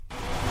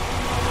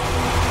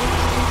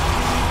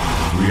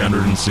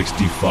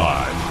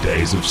365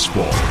 Days of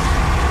Sport.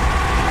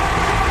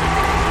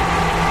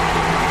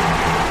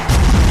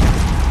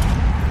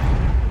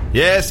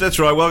 Yes, that's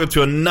right. Welcome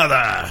to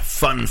another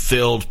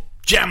fun-filled,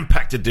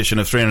 jam-packed edition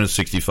of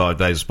 365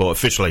 Days of Sport.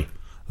 Officially,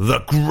 the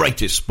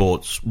greatest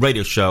sports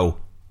radio show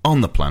on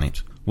the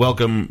planet.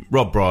 Welcome,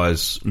 Rob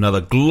Bryars.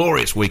 Another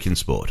glorious week in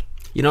sport.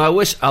 You know, I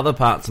wish other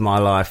parts of my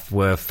life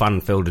were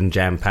fun-filled and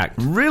jam-packed.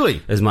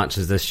 Really? As much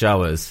as this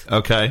show is.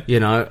 Okay.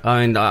 You know,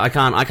 I mean, I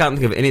can't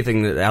think of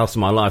anything else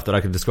in my life that I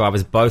could describe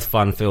as both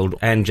fun-filled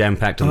and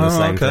jam-packed in the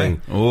same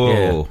thing. Oh.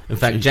 Yeah. In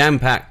fact,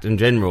 jam-packed in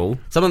general,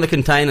 some of the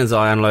containers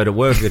I unload at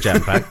work are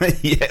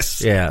jam-packed.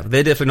 Yes. Yeah,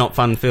 they're definitely not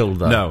fun-filled,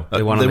 though. No,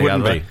 they're one they or the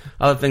wouldn't other. be.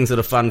 Other things that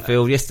are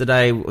fun-filled.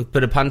 Yesterday, a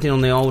bit of punting on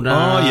the old...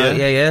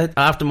 Yeah.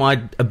 After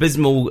my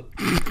abysmal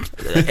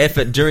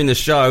effort during the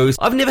shows,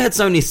 I've never had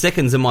so many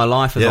seconds in my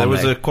life as there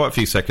was quite a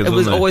few seconds. It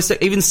was always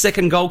even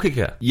second goal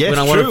kicker. Yes, when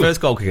I won a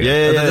first goal kicker.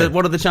 Yeah.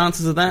 What are the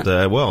chances of that?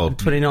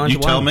 29 to 1. You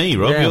tell me,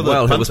 Rob. Yeah, You're the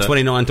it punter. was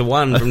 29 to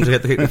 1 from to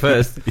get the kick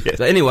first. Yeah.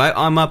 So anyway,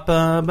 I'm up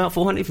about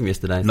 400 from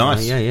yesterday.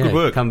 Nice. So, yeah. Good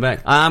work. Come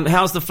back.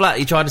 How's the flat?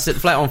 You tried to set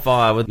the flat on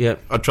fire.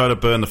 I tried to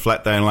burn the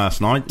flat down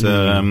last night.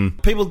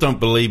 People don't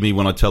believe me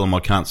when I tell them I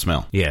can't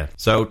smell. Yeah.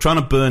 So trying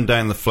to burn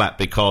down the flat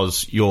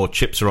because your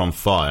chips are on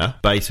fire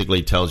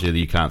basically tells you that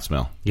you can't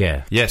smell.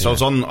 Yeah. Yes, yeah.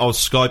 I was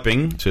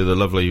Skyping to the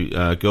lovely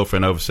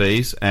girlfriend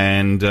overseas,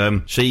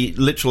 and she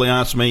literally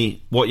asked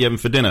me, what you having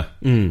for dinner?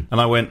 And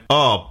I went,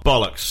 oh,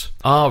 bollocks.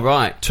 Oh,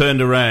 right. Turned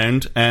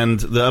around, and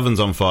the oven's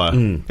on fire.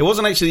 It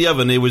wasn't actually the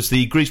oven, it was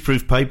the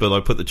grease-proof paper that I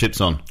put the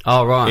chips on.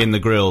 Oh, right. In the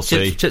grill,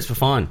 Chips were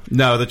fine.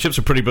 No, the chips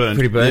are pretty burnt.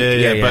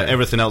 Yeah, but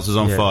everything else is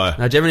on fire.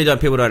 Now, generally,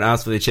 people don't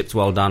ask for their chips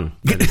well done.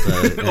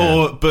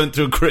 Or burnt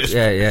to a crisp.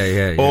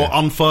 Yeah. Or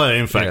on fire,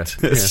 in fact.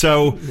 Yeah.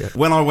 So,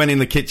 when I went in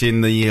the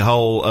kitchen, the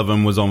whole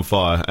oven was on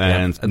fire,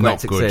 and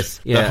not success.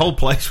 Good. Yeah. The whole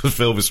place was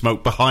filled with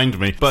smoke behind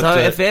me. But, so,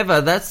 if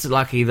ever, that's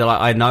lucky that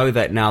I know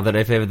that now that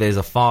if ever there's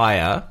a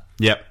fire...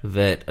 Yep.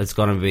 That it's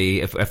going to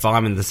be, if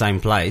I'm in the same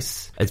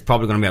place, it's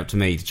probably going to be up to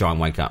me to try and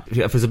wake up.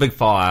 If there's a big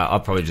fire, I'll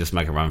probably just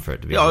make a run for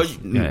it, to be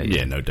honest.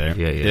 Yeah, no doubt.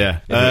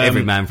 Yeah.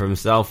 Every man for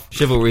himself.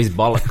 Chivalry's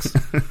bollocks.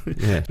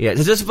 Yeah.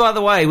 So just by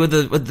the way, with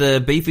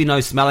the beefy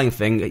nose smelling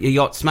thing, you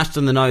got smashed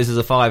in the nose as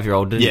a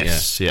 5-year-old, didn't you?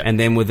 Yes, yeah. And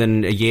then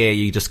within a year,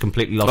 you just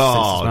completely lost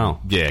sense of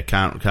smell. Yeah,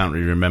 can't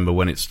really remember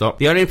when it stopped.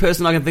 The only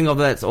person I can think of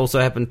that's also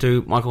happened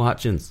to Michael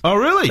Hutchins. Oh,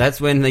 really?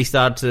 That's when he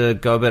started to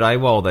go a bit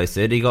AWOL, they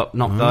said. He got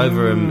knocked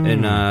over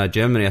in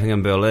Germany, I think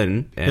in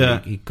Berlin,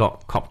 and he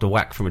got copped a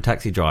whack from a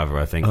taxi driver,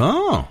 I think.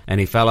 Oh. And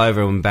he fell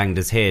over and banged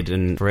his head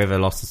and forever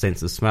lost the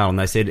sense of smell. And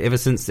they said ever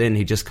since then,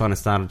 he just kind of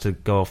started to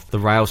go off the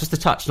rails, just a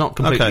touch, not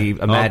completely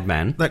a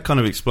madman. That kind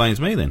of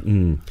explains me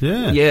then.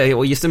 Yeah,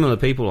 well, you're similar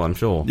people, I'm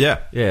sure.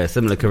 Yeah,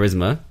 similar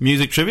charisma.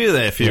 Music trivia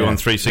there for you on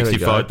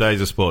 365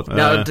 Days of Sport.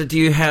 Now, do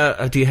you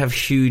have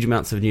huge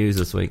amounts of news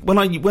this week? When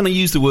I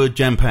use the word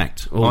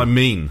jam-packed, I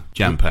mean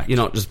jam-packed. You're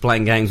not just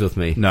playing games with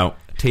me? No.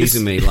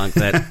 Teasing me like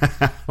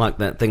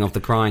that thing off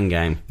the crying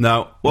game.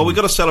 No. Well, we've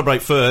got to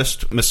celebrate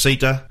first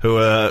Masita,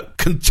 who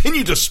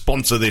continue to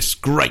sponsor this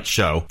great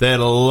show. They're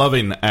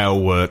loving our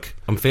work.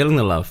 I'm feeling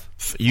the love.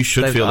 You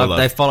should feel the love.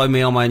 They follow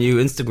me on my new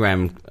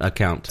Instagram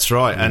account. That's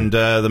right. And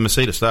the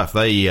Masita staff,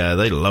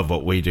 they love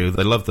what we do.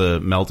 They love the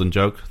Melton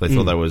joke. They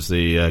thought that was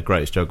the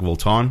greatest joke of all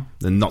time.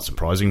 And not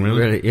surprising,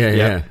 really. Really?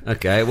 Yeah.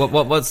 Okay.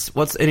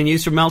 What's any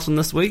news from Melton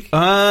this week?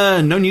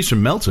 No news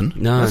from Melton.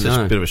 No. That's just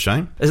a bit of a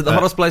shame. Is it the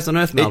hottest place on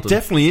earth, Melton? It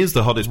definitely is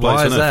the hottest place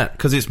on earth. Why is that?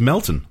 Because it's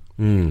Melton.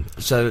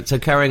 So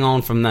carrying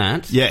on from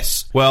that.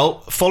 Yes. Well,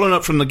 following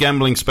up from the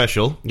gambling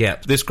special. Yeah.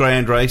 This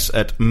greyhound race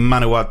at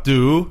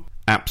Manawatu.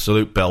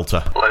 Absolute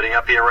belter. Loading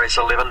up here, race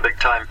 11, Big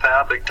Time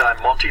Power, Big Time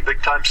Monty,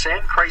 Big Time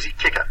Sam, Crazy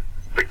Kicker,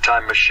 Big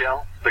Time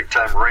Michelle, Big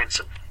Time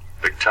Ransom,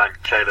 Big Time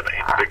Caleb,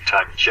 and Big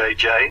Time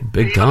JJ.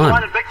 Big time.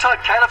 Big Time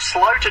Caleb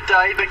slow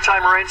today. Big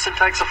Time Ransom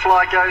takes a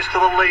fly, goes to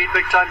the lead.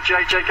 Big Time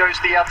JJ goes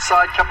to the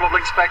outside. Couple of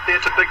links back there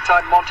to Big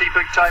Time Monty,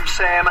 Big Time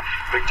Sam.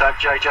 Big Time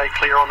JJ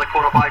clear on the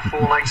corner by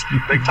 4 lengths.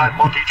 Big Time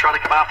Monty trying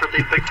to come after it.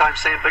 Then Big Time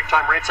Sam, Big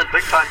Time Ransom,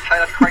 Big Time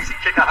Caleb, Crazy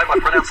Kicker. I hope I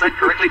pronounced that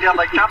correctly. Down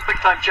they come.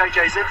 Big Time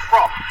JJ's in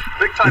from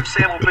Big Time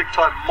Sam or Big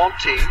Time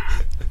Monty.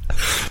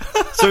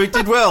 So he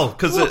did well,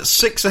 because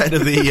 6 out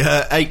of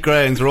the 8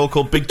 greyhounds are all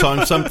called Big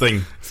Time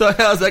something. So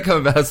how's that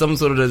come about? Some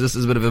sort of just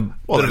as a bit of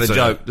a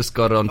joke, just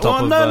got on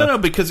top of... No,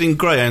 because in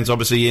greyhounds,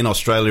 obviously in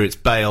Australia, it's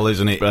Bale,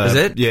 isn't it? Is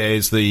it? Yeah,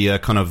 it's the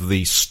kind of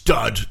the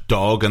stud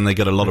dog, and they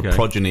get a lot of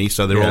progeny,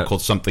 so they're all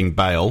called something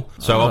Bale.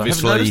 So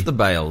obviously... I haven't noticed the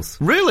Bales.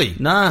 Really?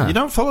 Nah. You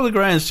don't follow the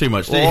greyhounds too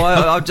much, do you?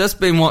 Well, I've just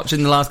been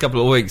watching the last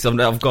couple of weeks.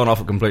 I've gone off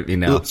it completely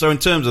now. So in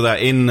terms of that,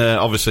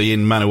 obviously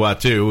in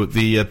Manawatu,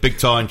 the Big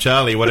Time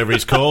Charlie, whatever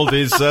he's called,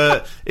 is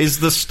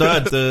the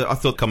stud. I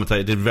thought the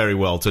commentator did very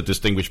well to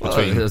distinguich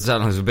between... It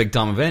sounds like a big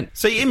time event.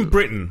 See, in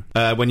Britain,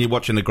 when you're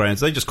watching the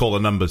grounds, they just call the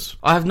numbers.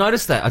 I have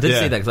noticed that. I did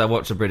see that because I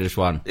watched the British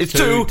one. It's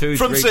two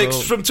from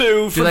 6, from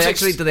 2 from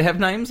 6. Do they have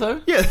names,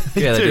 though? Yeah,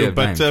 they do.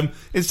 But names.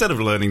 Instead of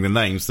learning the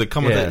names, the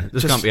commentator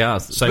just can't be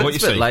asked. Say what you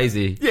see. It's a bit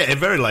lazy. Yeah,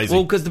 very lazy.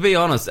 Well, because to be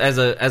honest, as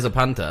a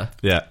punter,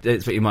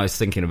 it's what you're most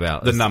thinking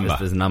about. The number.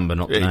 It's the number,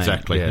 not the name.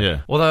 Exactly,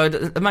 yeah. Although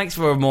it makes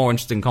for a more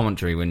interesting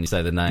commentary when you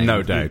say the name.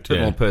 No doubt, a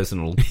bit more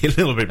personal. A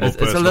little bit more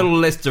personal. It's a little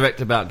less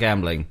direct about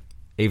gambling,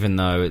 even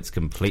though it's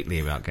completely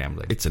about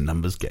gambling. It's a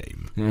numbers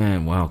game. Yeah,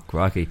 well,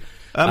 crikey.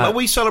 Are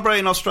we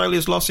celebrating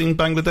Australia's loss in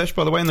Bangladesh,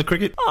 by the way, in the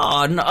cricket?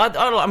 Oh, no,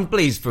 I'm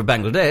pleased for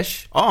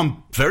Bangladesh. Oh,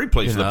 I'm very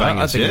pleased for the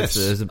Bangladesh,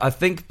 yes. I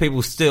think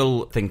people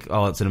still think,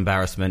 it's an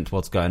embarrassment,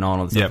 what's going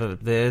on.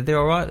 They're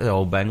all right, they're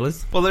old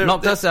Banglers. Well, they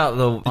knocked us out of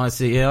the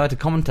ICE. I had to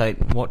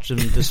commentate, watch them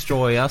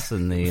destroy us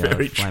in the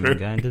flaming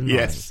game, didn't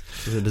I?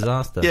 It was a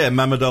disaster. Yeah,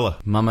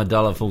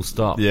 Mamadullah, full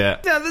stop.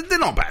 Yeah, they're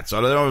not bad. So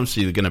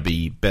obviously they're going to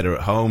be better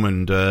at home,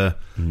 and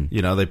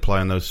they play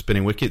on those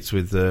spinning wickets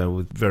with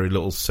very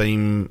little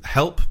seam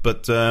help.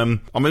 But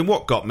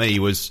what got me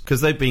was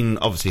because they've been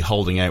obviously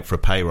holding out for a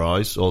pay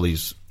rise, all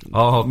these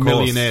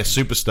millionaire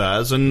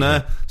superstars,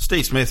 and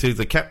Steve Smith, who's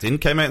the captain,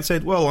 came out and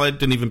said, well, I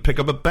didn't even pick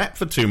up a bat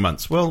for 2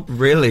 months. Well,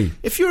 really?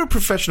 If you're a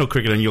professional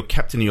cricketer and you're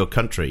captain of your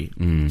country,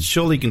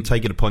 surely you can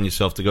take it upon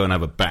yourself to go and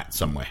have a bat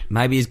somewhere.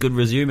 Maybe he's good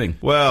resuming.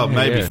 Well,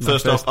 maybe.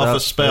 First off a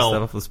spell.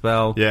 First off the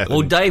spell. Yeah.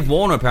 Well, Dave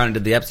Warner apparently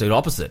did the absolute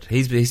opposite.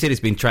 He said he's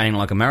been training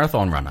like a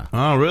marathon runner.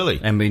 Oh, really?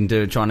 And been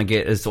trying to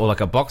get as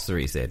like a boxer,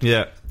 he said.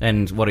 Yeah.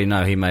 And what do you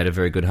know? He made a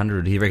very good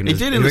 100. He reckoned his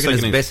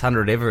best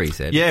 100 ever, he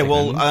said. Yeah,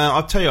 well,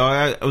 I'll tell you,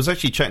 I was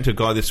actually chatting to a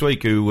guy this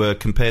week who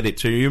compared it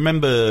to, you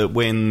remember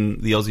when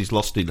the Aussies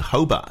lost in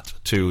Hobart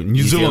to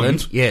New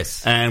Zealand?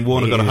 Yes. And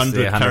Warner got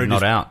 100,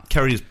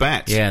 carried his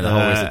bat. Yeah, the whole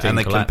rest of the team and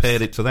they collapsed.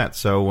 compared it to that.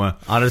 So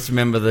I just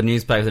remember the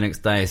newspaper the next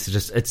day. It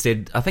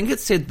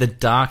said the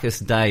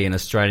darkest day in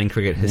Australian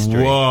cricket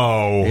history.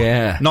 Whoa.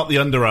 Yeah. Not the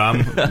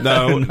underarm.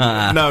 No,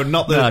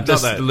 not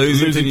that.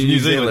 Losing to New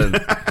Zealand.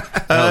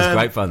 That was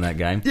great fun, that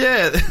game.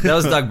 Yeah. That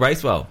was Doug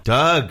Bracewell.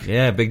 Doug.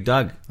 Yeah, big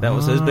Doug. That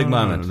was his big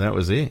moment. That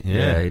was it,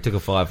 yeah. He took a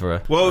 5 for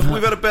her. Well,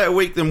 we've had a better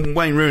week than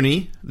Wayne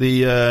Rooney,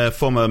 the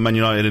former Man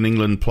United and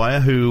England player,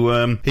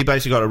 who he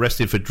basically got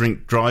arrested for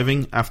drink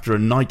driving after a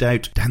night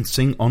out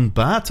dancing on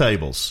bar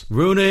tables.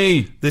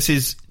 Rooney! This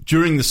is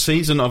during the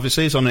season,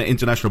 obviously. He's on an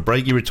international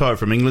break. He retired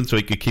from England so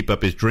he could keep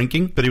up his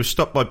drinking. But he was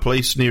stopped by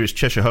police near his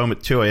Cheshire home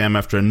at 2 a.m.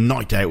 after a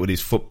night out with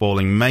his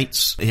footballing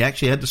mates. He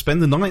actually had to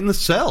spend the night in the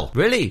cell.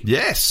 Really?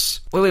 Yes.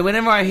 Wait,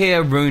 whenever I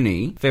hear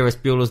Rooney, Ferris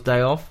Bueller's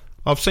Day Off.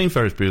 I've seen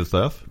Ferris Bueller's Day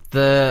Off.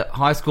 The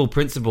high school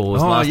principal,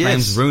 his last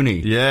name's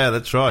Rooney. Yeah,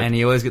 that's right. And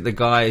you always get the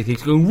guy who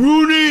keeps going,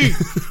 Rooney!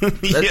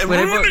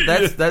 Rooney!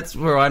 That's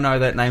where I know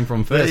that name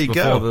from first,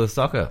 before the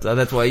soccer. So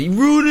that's why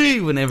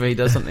Rooney, whenever he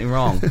does something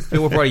wrong.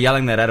 People were probably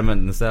yelling that at him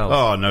in the cell.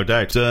 Oh, no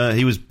doubt.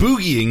 He was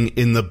boogieing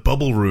in the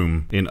bubble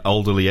room in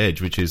Alderley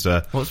Edge, which is...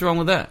 what's wrong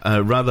with that?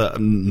 Rather,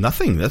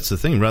 nothing, that's the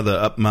thing. Rather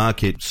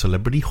upmarket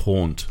celebrity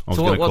haunt.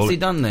 So what's he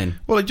done then?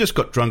 Well, he just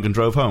got drunk and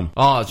drove home.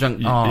 Oh,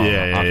 drunk. Oh,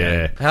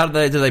 yeah. How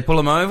did they pull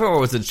him over,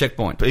 or was it a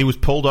checkpoint? He was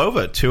pulled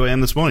over at 2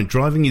 a.m. this morning,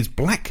 driving his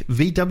black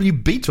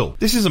VW Beetle.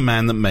 This is a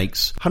man that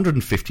makes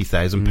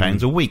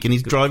 £150,000 a week, and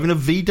he's driving a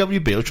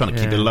VW Beetle, trying to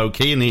keep it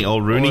low-key, and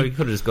old Rooney... Well, he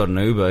could have just got an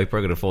Uber. He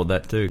probably could afford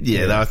that too.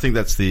 Yeah, I think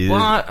that's the...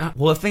 Well,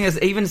 the thing is,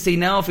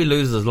 now if he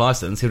loses his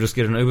licence, he'll just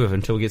get an Uber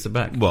until he gets it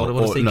back. Well,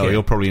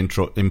 he'll probably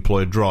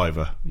employ a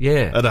driver.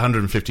 Yeah. At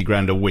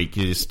 $150,000 a week.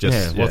 It's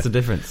just... what's the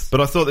difference?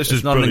 But I thought this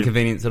was not an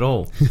inconvenience at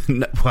all.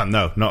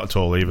 No, not at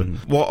all, even.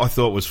 What I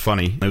thought was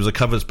funny, there was a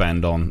covers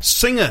band on.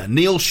 Singer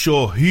Neil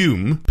Shaw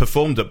Hume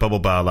performed at Bubble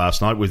Bar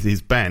last night with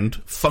his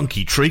band,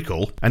 Funky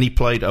Treacle, and he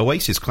played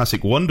Oasis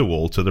classic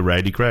Wonderwall to the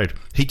rowdy crowd.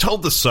 He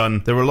told The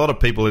Sun there were a lot of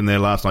people in there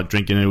last night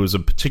drinking, and it was a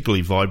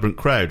particularly vibrant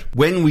crowd.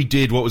 When we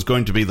did what was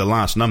going to be the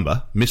last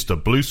number,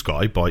 Mr. Blue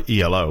Sky by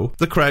ELO,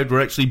 the crowd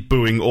were actually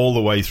booing all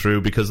the way through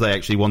because they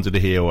actually wanted to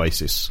hear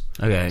Oasis.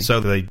 Okay.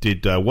 So they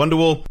did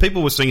Wonderwall.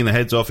 People were singing their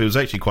heads off. It was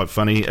actually quite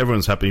funny.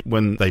 Everyone's happy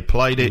when they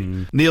played it.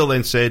 Neil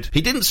then said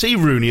he didn't see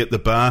Rooney at the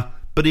bar,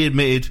 but he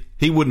admitted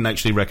he wouldn't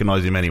actually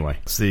recognise him anyway.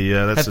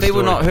 That's Have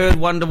people not heard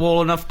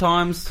Wonderwall enough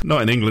times?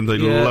 Not in England. They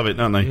love it,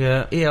 don't they?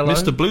 Yeah. ELO?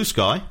 Mr. Blue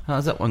Sky.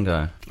 How's that one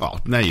go? Oh,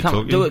 now you're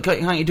talking.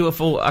 Can't you do a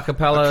full a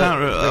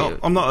cappella?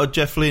 I'm not a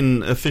Jeff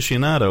Lynne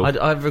aficionado.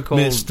 I've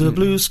recalled... Mr.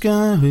 Blue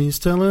Sky, please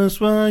tell us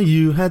why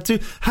you had to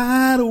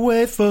hide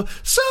away for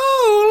so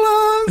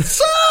long,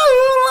 so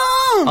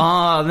long.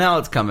 Ah, now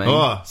it's coming.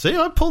 Oh, see,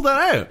 I pulled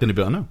that out. Didn't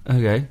I know?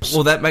 Okay.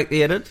 Will that make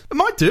the edit? It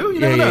might do. You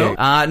never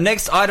know.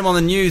 Next item on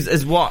the news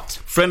is what?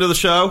 Friend of the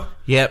show.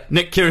 Yep.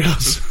 Nick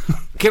Kyrgios.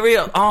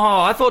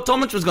 I thought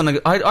Tomic was going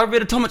to... I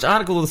read a Tomic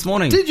article this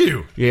morning. Did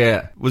you?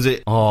 Yeah. Was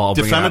it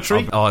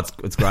defamatory?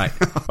 It's great.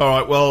 All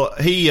right, well,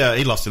 he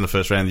lost in the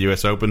first round of the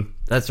US Open.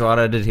 That's right,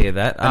 I did hear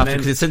that.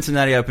 Because the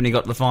Cincinnati Open, he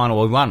got to the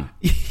final, he won.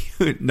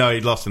 No,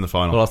 he lost in the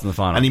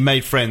final. And he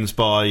made friends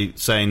by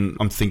saying,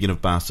 I'm thinking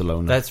of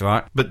Barcelona. That's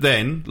right. But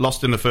then,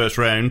 lost in the first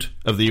round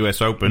of the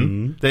US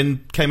Open,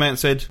 then came out and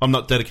said, I'm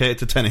not dedicated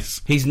to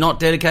tennis. He's not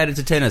dedicated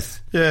to tennis.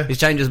 Yeah. He's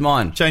changed his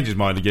mind. Changed his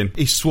mind again.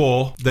 He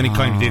swore, then he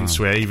claimed he didn't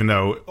swear, even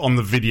though on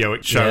the video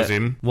it shows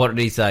him. What did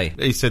he say?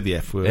 He said the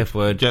F word. F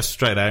word. Just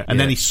straight out. And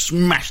then he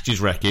smashed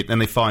his racket,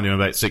 and they fined him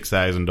about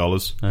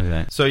 $6,000.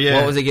 Okay. So, yeah.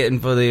 What was he getting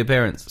for the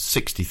appearance?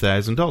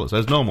 $60,000.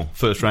 As normal.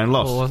 First round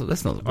loss. Well,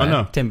 that's not bad. I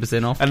know.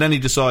 10% off. And then he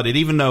decided,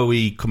 even though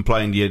he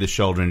complained he had a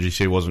shoulder injury,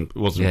 he wasn't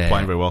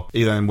playing very well,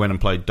 he then went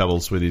and played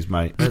doubles with his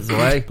mate. That's the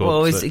way.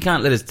 Well, he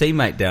can't let his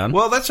teammate down.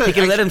 Well, he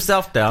can let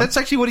himself down. That's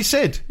actually what he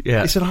said.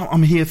 Yeah. He said,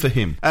 I'm here for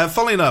him.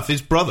 Funnily enough,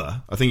 his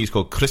brother, I think he's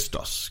called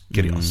Christos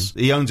Kyrios,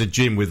 he owns a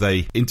gym with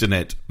a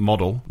internet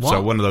model. What?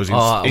 So one of those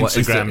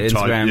Instagram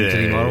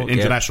type, model?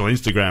 international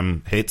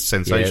Instagram hit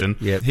sensation.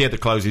 Yep. He had to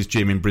close his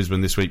gym in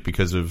Brisbane this week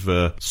because of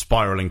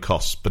spiralling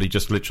costs, but he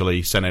just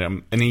literally sent out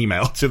an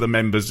email to the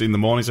members in the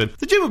morning, said,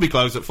 the gym will be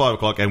closed at 5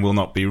 o'clock and will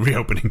not be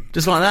reopening.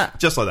 Just like that?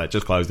 Just like that,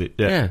 just closed it.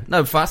 Yeah.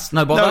 No fuss,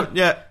 no bother. No,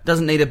 yeah.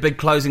 Doesn't need a big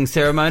closing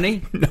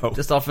ceremony. No.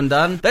 Just off and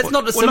done. That's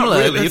not dissimilar. Well,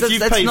 not really. If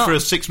you've paid not for a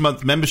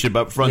 6-month membership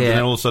up front and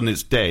then all of a sudden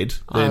it's dead,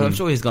 then... I'm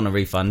sure he's going to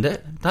refund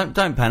it. Don't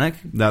panic.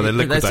 No, they're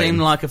liquidating. They seem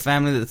like a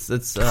family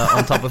that's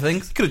on top of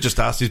things. Could have just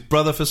asked his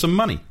brother for some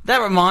money.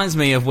 That reminds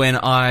me of when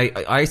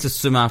I used to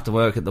swim after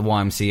work at the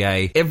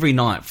YMCA every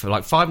night for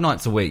like 5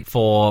 nights a week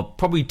for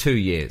probably 2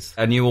 years.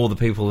 I knew all the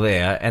people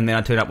there, and then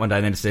I turned up one day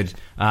and then said,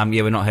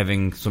 we're not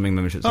having swimming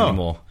memberships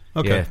anymore.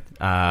 Okay.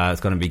 Yeah,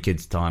 it's going to be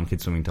kids'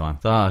 swimming time.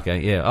 So,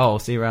 okay, yeah. Oh, I'll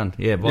see you around.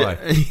 Yeah, bye.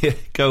 Yeah,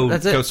 go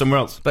somewhere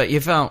else. But you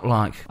felt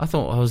like, I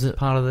thought I was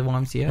part of the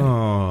YMCA. Oh.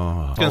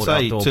 I was going to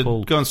say,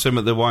 to go and swim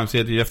at the YMCA,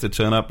 did you have to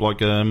turn up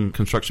like a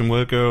construction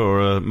worker or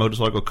a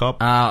motorcycle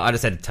cop? I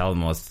just had to tell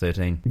them I was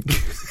 13.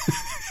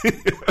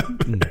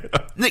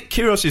 Nick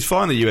Kyrgios's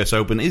fine at the US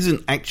Open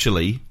isn't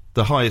actually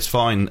the highest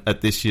fine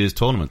at this year's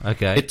tournament.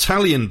 Okay.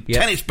 Italian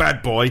tennis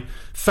bad boy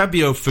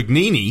Fabio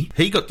Fognini,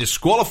 he got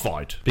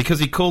disqualified because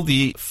he called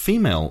the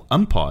female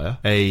umpire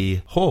a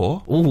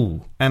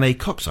whore and a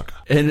cocksucker.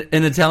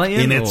 In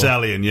Italian? In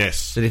Italian,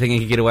 yes. Did he think he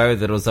could get away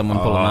with it, or someone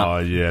pull him up? Oh,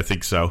 yeah, I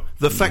think so.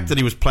 The fact that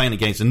he was playing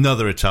against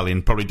another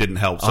Italian probably didn't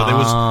help. So there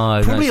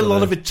was probably a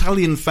lot of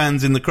Italian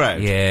fans in the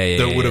crowd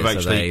that would have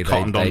actually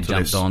cottoned onto this. They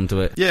jumped onto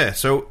it. Yeah,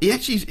 so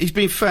he's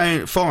been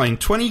fined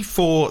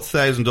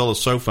 $24,000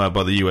 so far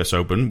by the US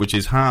Open, which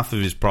is half of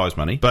his prize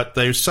money. But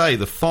they say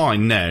the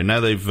fine now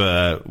they've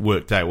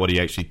worked out what he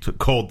actually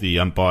called the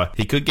umpire,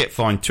 he could get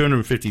fined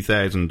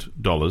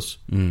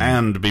 $250,000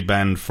 and be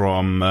banned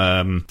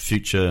from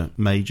future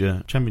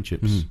major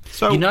championships.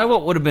 So you know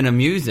what would have been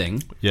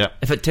amusing? Yeah.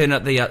 If it turned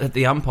out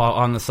the umpire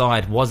on the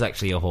side was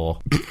actually a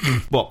whore.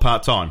 What,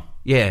 part-time?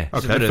 Yeah.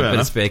 Okay, bit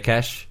of spare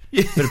cash.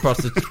 Yeah. Bit of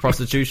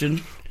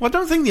prostitution. Well, I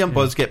don't think the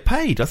umpires get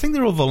paid. I think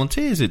they're all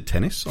volunteers at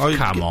tennis.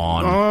 Come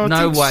on.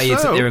 No way you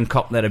sit there and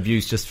cop that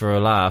abuse just for a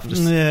laugh.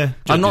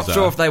 I'm not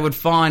sure if they would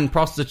find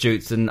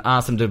prostitutes and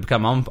ask them to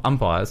become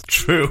umpires.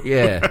 True.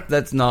 Yeah.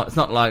 It's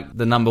not like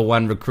the number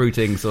one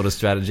recruiting sort of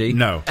strategy.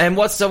 No. And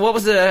what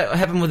was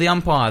happened with the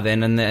umpire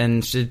then?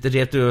 And did he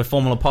have to do a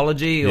formal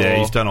apology? Yeah,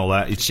 he's done all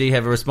that. Did she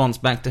have a response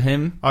back to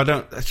him?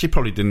 She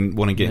probably didn't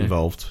want to get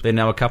involved. They're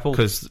now a couple?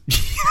 Because...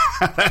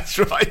 That's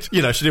right.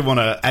 You know, she didn't want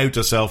to out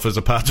herself as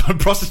a part-time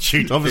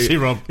prostitute, obviously,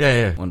 Rob.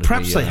 Yeah.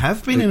 Perhaps they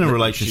have been in a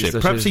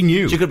relationship. Perhaps he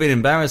knew. She could have been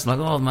embarrassed, like,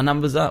 my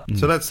number's up.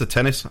 So that's the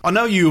tennis. I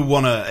know you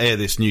want to air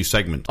this new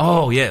segment.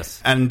 Oh,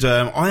 yes. And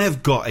I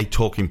have got a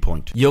talking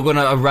point. You're going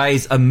to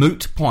raise a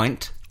moot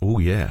point. Oh,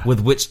 yeah.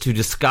 With which to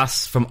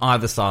discuss from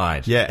either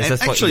side. Yeah,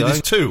 and actually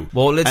there's two.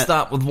 Well, let's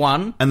start with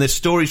one. And there's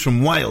stories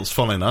from Wales,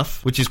 funnily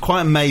enough, which is quite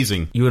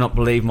amazing. You will not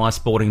believe my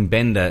sporting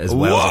bender is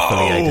Wales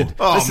affiliated.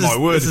 Oh, my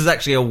word. This is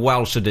actually a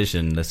Welsh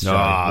edition, this show.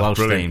 Welsh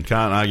brilliant. themed.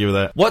 Can't argue with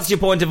that. What's your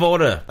point of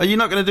order? Are you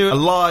not going to do a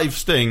live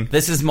sting?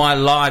 This is my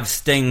live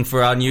sting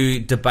for our new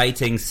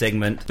debating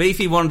segment.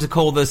 Beefy wanted to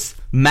call this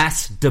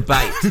Mass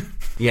Debate.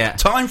 Yeah.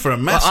 Time for a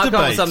mass debate. I've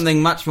got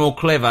something much more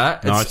clever.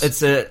 Nice.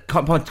 It's a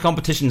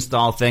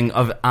competition-style thing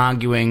of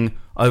arguing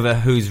over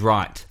who's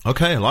right.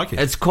 Okay, I like it.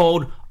 It's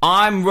called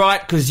I'm Right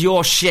Because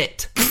You're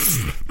Shit.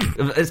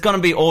 It's going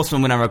to be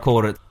awesome when I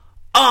record it.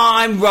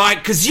 I'm right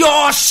because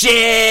you're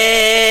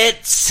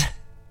shit. Is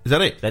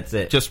that it? That's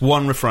it. Just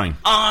one refrain.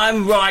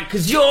 I'm right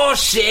because you're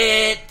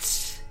shit.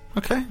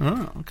 Okay, all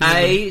right.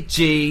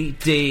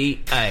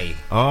 A-G-D-A.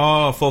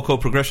 Oh, 4-chord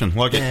progression.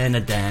 Like it.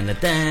 It's getting better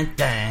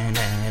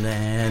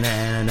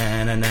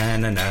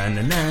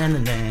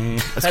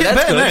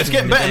now. It's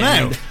getting better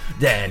now.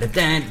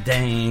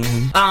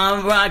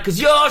 I'm right because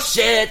you're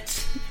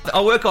shit.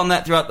 I'll work on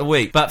that throughout the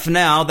week. But for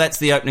now, that's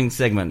the opening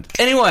segment.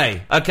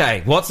 Anyway,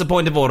 okay, what's the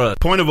point of order?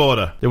 Point of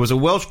order. There was a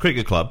Welsh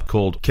cricket club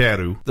called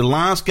Carew. The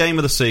last game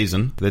of the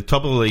season, they're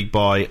top of the league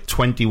by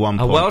 21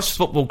 points. A Welsh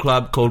football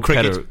club called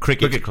Cricket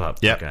Cricket Club.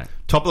 Yep. Okay.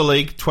 Top of the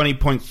league, 20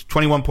 points,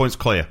 21 points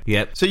clear.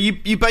 Yep. So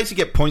you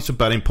basically get points for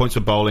batting, points for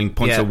bowling,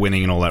 points for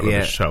winning, and all that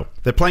rubbish. So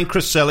they're playing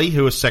Criselli,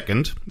 who are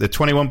second. They're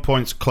 21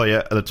 points clear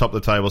at the top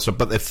of the table. So,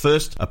 but they're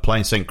first are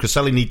playing second.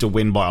 Criselli need to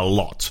win by a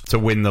lot to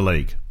win the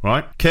league,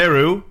 right?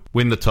 Carew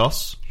win the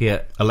toss.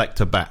 Yeah. Elect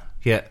to bat.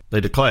 Yeah.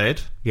 They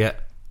declared. Yeah.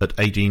 At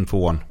 18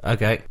 for 1.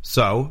 Okay.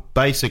 So,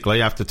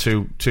 basically, after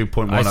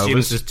 2.1 I assume overs...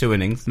 it's just 2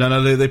 innings.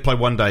 No, they play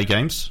one-day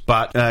games.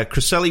 But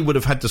Criselli would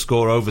have had to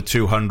score over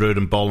 200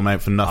 and bowl them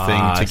out for nothing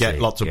to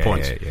get lots of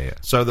points. Yeah.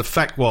 So, the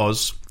fact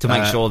was... To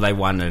make sure they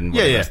won and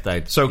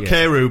stayed. So,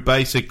 Carew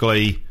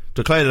basically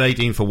declared at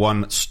 18 for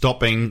 1,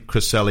 stopping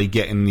Criselli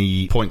getting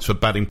the points for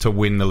batting to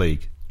win the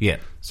league. Yeah.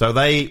 So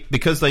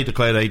because they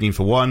declared 18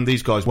 for 1,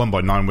 these guys won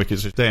by 9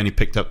 wickets. They only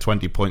picked up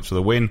 20 points for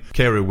the win.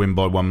 Carew win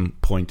by 1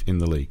 point in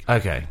the league.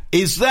 Okay.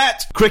 Is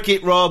that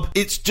cricket, Rob?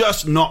 It's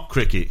just not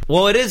cricket.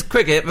 Well, it is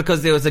cricket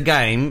because there was a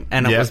game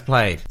and it was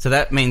played. So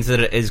that means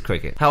that it is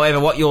cricket. However,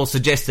 what you're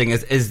suggesting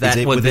is that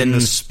it within the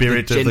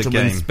spirit of the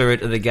game?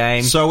 Spirit of the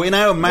game. So in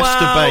our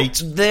mass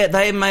debate...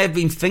 They may have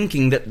been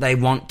thinking that they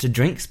want to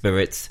drink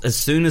spirits as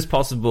soon as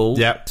possible.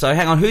 Yep. So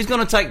hang on, who's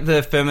going to take the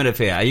affirmative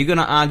here? Are you going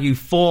to argue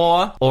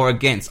for or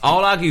against?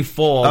 I'll argue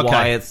for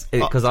why it's...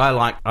 Because I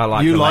like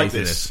you the like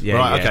laziness. this.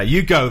 Right, okay,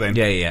 you go then.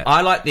 Yeah.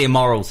 I like the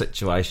immoral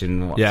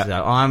situation. Yeah.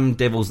 So I'm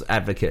devil's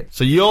advocate.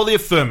 So you're the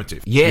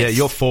affirmative. Yes. Yeah,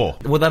 you're for.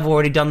 Well, they've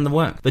already done the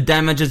work. The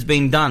damage has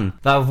been done.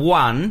 They've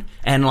won,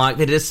 and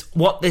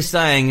what they're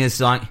saying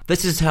is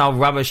this is how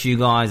rubbish you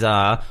guys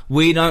are.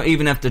 We don't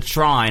even have to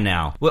try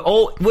now.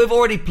 We've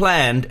already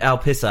planned our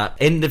piss up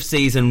end of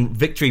season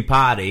victory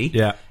party.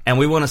 Yeah. And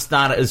we want to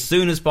start it as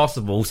soon as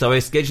possible. So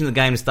we're scheduling the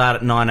game to start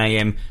at 9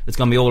 a.m. It's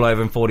going to be all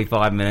over in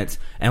 45 minutes.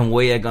 And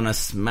we are going to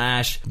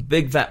smash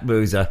Big Fat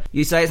Boozer.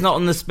 You say it's not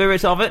in the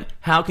spirit of it?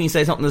 How can you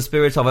say it's not in the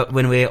spirit of it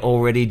when we're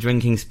already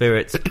drinking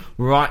spirits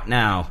right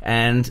now?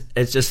 And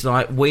it's just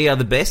we are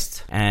the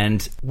best.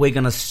 And we're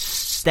going to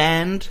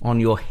stand on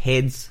your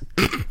heads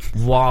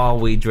while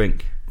we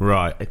drink.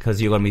 Right.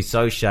 Because you're going to be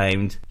so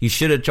shamed. You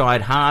should have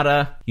tried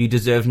harder. You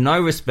deserve no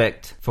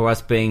respect for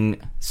us being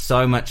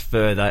so much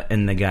further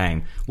in the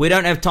game. We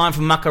don't have time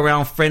for muck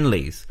around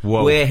friendlies.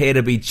 Whoa. We're here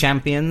to be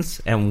champions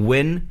and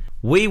win.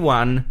 We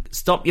won.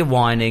 Stop your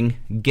whining.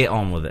 Get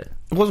on with it.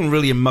 It wasn't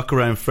really a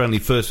muck-around friendly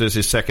first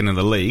versus second in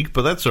the league,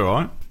 but that's all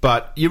right.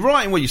 But you're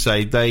right in what you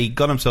say. They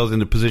got themselves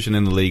in a position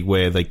in the league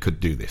where they could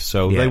do this.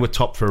 So they were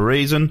top for a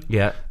reason.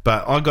 Yeah.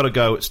 But I got to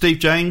go. Steve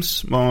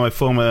James, my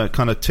former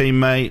kind of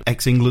teammate,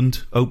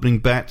 ex-England opening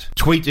bat,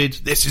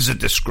 tweeted, "This is a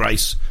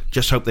disgrace.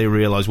 Just hope they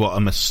realise what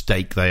a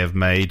mistake they have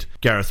made."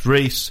 Gareth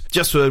Rees,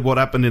 just heard what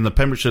happened in the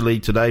Pembrokeshire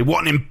League today.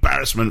 What an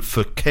embarrassment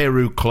for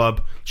Carew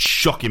Club.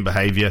 Shocking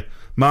behaviour.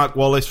 Mark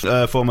Wallace,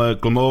 former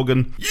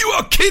Glamorgan, "You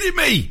are kidding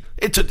me!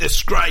 It's a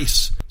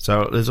disgrace."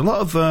 So there's a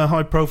lot of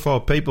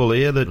high-profile people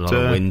here that... A lot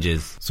of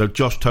whinges. So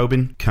Josh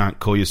Tobin, can't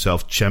call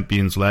yourself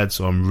champions, lads.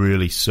 I'm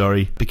really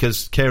sorry.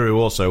 Because Carew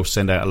also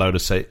sent out a load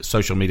of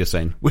social media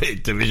saying, "We're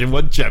Division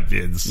 1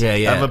 champions." Yeah.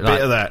 Have a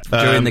bit of that.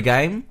 During the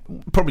game?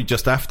 Probably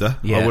just after,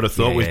 I would have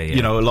thought.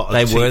 You know, a lot of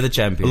they were the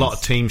champions. A lot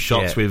of team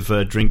shots with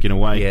drinking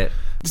away. Yeah.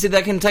 See,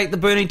 they can take the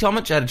Bernie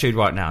Tomic attitude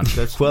right now.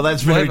 Well,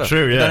 that's very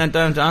true, yeah.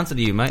 Don't answer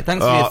to you, mate.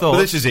 Thanks for your thoughts.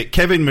 But this is it.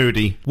 Kevin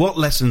Moody, what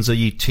lessons are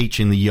you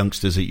teaching the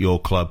youngsters at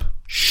your club?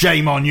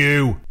 Shame on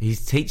you.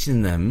 He's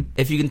teaching them,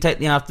 if you can take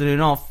the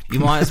afternoon off, you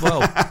might as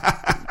well.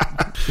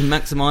 To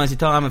maximise your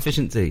time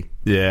efficiency.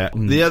 Yeah.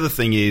 The other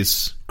thing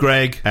is,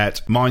 Greg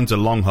at Mine's a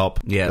Long Hop.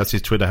 Yeah. That's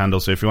his Twitter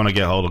handle. So if you want to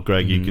get hold of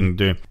Greg, you can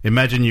do.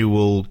 Imagine you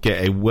will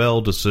get a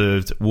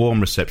well-deserved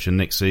warm reception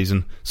next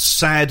season.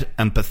 Sad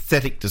and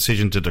pathetic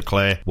decision to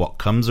declare what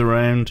comes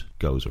around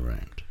goes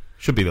around.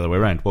 Should be the other way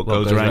around. What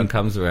goes around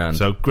comes around.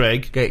 So,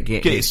 Greg, get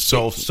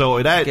yourself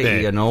sorted out there.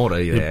 Get you an order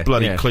there. Your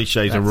bloody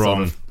cliches are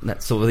wrong.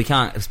 You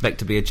can't expect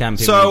to be a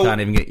champion when you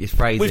can't even get your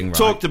phrasing right. We've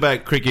talked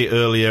about cricket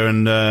earlier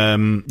and,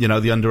 the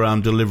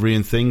underarm delivery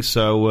and things,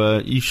 so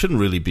you shouldn't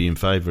really be in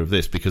favour of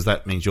this because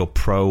that means you're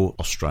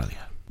pro-Australia.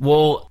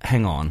 Well,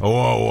 hang on.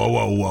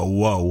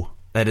 Whoa.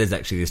 That is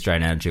actually the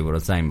Australian attitude, what I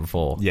was saying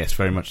before. Yes,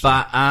 very much so.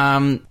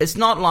 But it's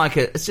not like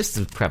it's just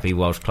a crappy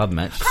Welsh club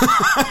match.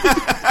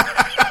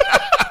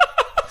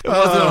 It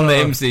wasn't on the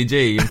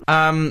MCG.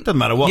 Doesn't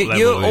matter what level it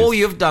is. All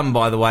you've done,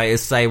 by the way,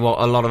 is say what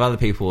a lot of other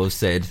people have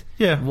said.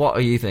 Yeah. What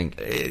do you think?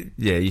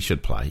 You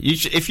should play.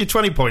 If you're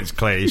 20 points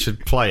clear, you should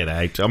play it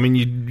out. I mean,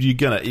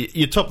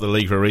 you're top of the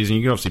league for a reason.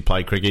 You can obviously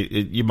play cricket.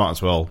 You might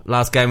as well.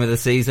 Last game of the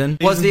season.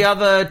 Was the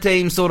other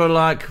team sort of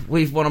like,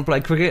 we want to play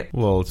cricket?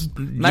 Well,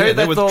 maybe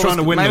they were trying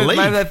to win the league.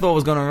 Maybe they thought it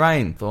was going to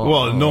rain.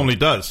 It normally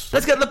does.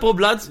 Let's get the poor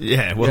bloods.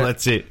 Yeah,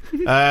 that's it.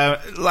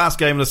 Last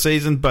game of the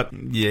season, but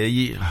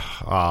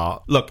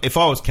look, if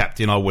I was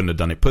captain, I wouldn't have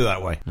done it. Put it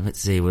that way. Let's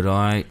see, would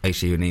I?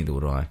 Actually, neither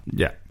would I.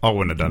 Yeah, I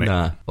wouldn't have done it.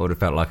 Nah, I would have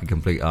felt like a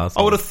complete arsehole.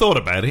 I would have thought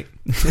about it.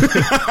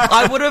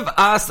 I would have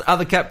asked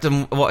other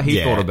captain what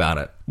he thought about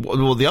it.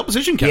 Well, the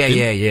opposition captain.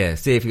 Yeah.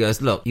 See if he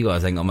goes, look, you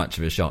guys ain't got much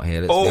of a shot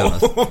here. Let's be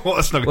honest.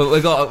 That's not good.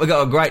 We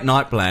got a great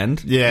night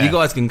planned. Yeah. You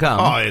guys can come.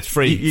 Oh, it's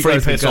free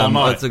piss all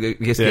night. Let's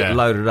just get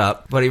loaded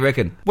up. What do you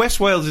reckon? West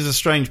Wales is a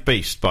strange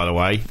beast, by the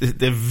way.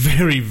 They're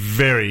very,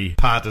 very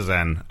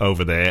partisan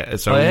over there,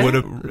 so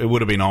it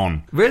would have been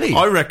on. Really?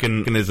 I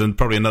reckon there's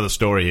probably another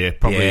story here.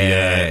 Probably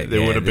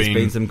there would have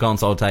been some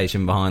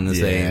consultation behind the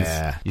scenes.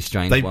 You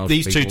strange Welsh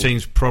these people. two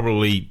teams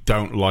probably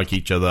don't like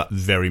each other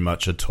very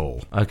much at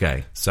all.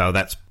 Okay. So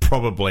that's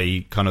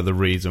probably kind of the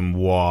reason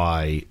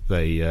why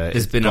they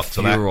there's been a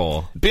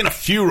furore. Been a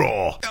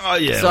furore. Oh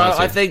yeah. So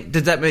I think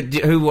does that mean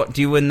do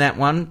you win that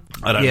one?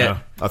 I don't know.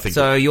 I think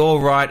so. You're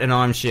right, and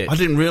I'm shit. I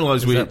didn't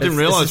realise we were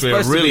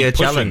really a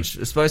challenge.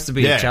 It's supposed to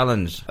be a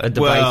challenge, a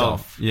debate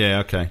off. Yeah,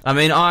 okay. I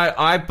mean,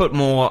 I put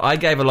more. I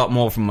gave a lot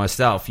more from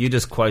myself. You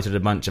just quoted a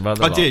bunch of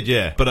other. I did,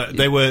 yeah, but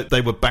they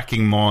were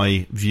backing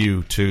my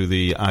view to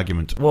the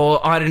argument. Well,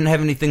 I didn't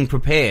have anything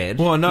prepared.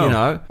 Well, no. You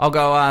know, I'll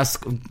go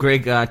ask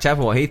Greg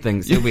Chappell what he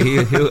thinks. He'll be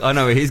here. I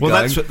know where he's going.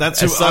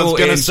 That's what I was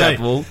going to say.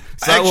 Chappell.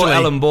 So will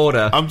Alan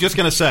Border. I'm just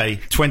going to say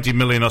 20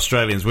 million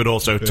Australians would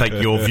also take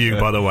your view,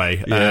 by the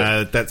way.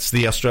 Yeah. That's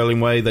the Australian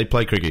way they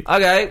play cricket.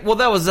 Okay, well,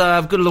 that was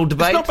a good little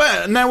debate. It's not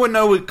bad. Now we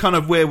know kind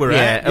of where we're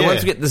at. And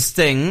once we get the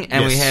sting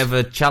and we have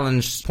a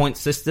challenge point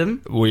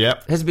system, well,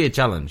 it has to be a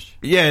challenge.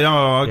 Yeah, no,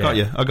 I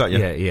got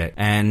you. Yeah.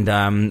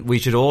 And we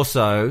should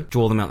also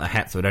draw them out the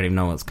hat so we don't even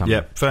know what's coming.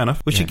 Yeah, fair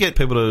enough. We should get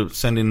people to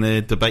send in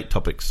their debate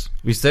topics.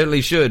 We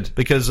certainly should.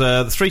 Because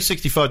the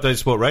 365 Days of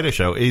Sport radio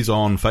show is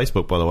on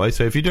Facebook, by the way,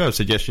 so if you do have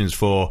suggestions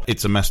for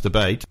It's a Mass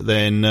Debate,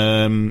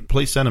 then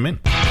please send them in.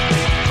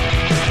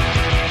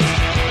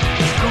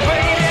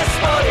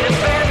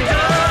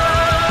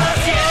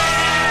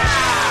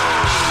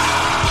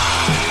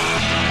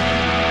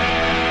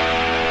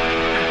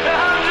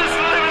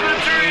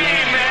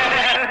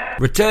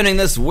 Returning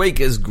this week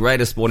is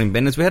Greatest Sporting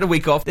Benders. We had a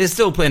week off. There's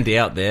still plenty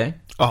out there.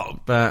 Oh,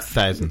 but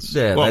thousands.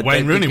 Yeah,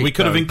 Wayne Rooney. We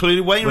could have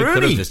included Wayne Rooney. We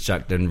could have just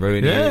chucked in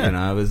Rooney. Yeah. You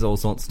know, there's all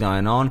sorts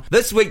going on.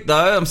 This week,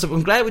 though,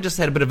 I'm glad we just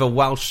had a bit of a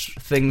Welsh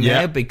thing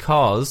there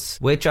because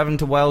we're travelling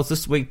to Wales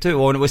this week too.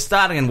 Or we're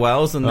starting in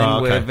Wales and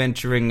then we're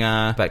venturing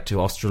back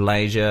to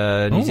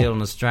Australasia, New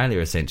Zealand, Australia,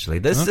 essentially.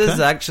 This is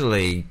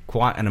actually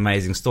quite an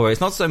amazing story.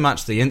 It's not so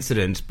much the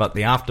incident, but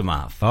the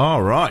aftermath. Oh,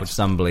 right. Which is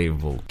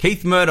unbelievable.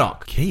 Keith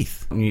Murdoch.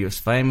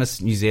 Famous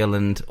New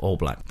Zealand All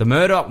Black. The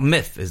Murdoch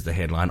myth is the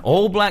headline.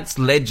 All Blacks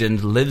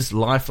legend lives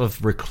life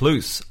of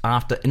recluse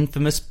after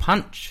infamous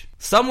punch.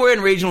 Somewhere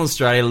in regional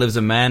Australia lives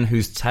a man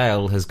whose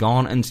tale has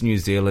gone into New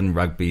Zealand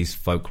rugby's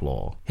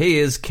folklore. He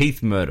is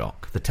Keith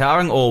Murdoch, the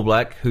towering All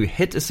Black who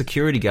hit a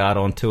security guard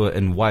on tour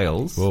in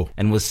Wales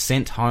and was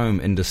sent home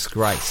in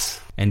disgrace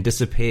and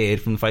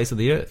disappeared from the face of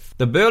the earth.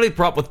 The burly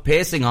prop with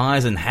piercing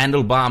eyes and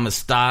handlebar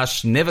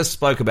moustache never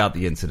spoke about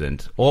the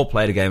incident or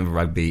played a game of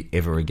rugby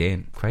ever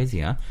again. Crazy,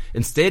 huh?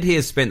 Instead, he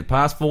has spent the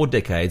past 4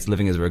 decades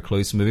living as a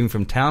recluse, moving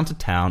from town to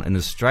town in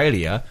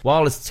Australia,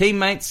 while his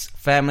teammates,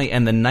 family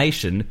and the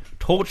nation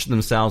tortured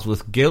themselves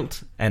with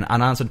guilt and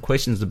unanswered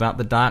questions about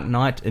the Dark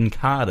Night in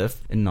Cardiff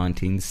in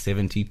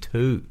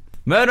 1972.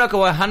 Murdoch, a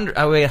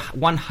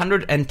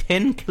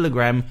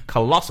 110-kilogram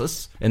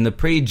colossus in the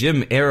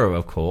pre-gym era,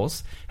 of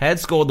course, had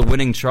scored the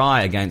winning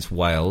try against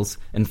Wales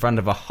in front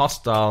of a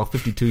hostile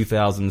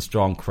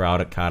 52,000-strong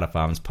crowd at Cardiff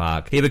Arms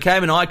Park. He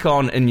became an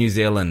icon in New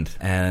Zealand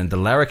and the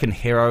larrikin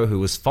hero who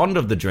was fond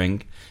of the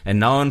drink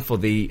and known for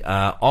the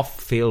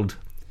off-field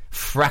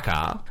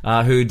fracas,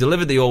 who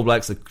delivered the All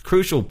Blacks the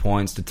crucial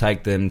points to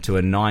take them to a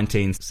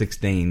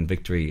 1916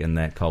 victory in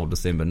that cold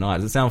December night.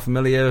 Does it sound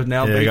familiar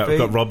now? Yeah,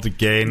 got robbed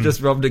again.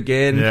 Just robbed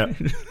again. Yeah.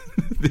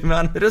 The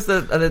amount,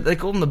 they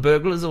call them the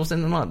burglars or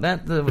something like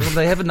that. Do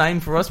they have a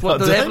name for us? What,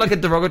 do they have like a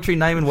derogatory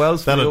name in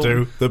Wales? That'll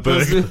do. The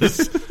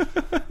burglars.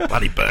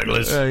 Bloody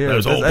burglars.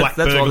 Those All Black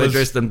burglars. That's why they're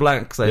dressed in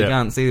black, so you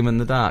can't see them in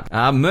the dark.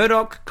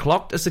 Murdoch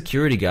clocked a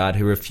security guard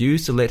who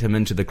refused to let him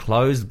into the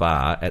closed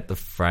bar at the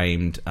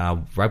framed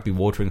rugby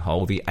watering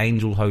hole, the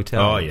Angel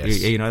Hotel. Oh,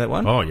 yes. You know that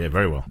one? Oh, yeah,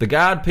 very well. The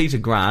guard, Peter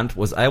Grant,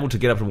 was able to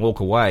get up and walk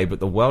away, but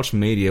the Welsh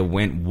media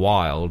went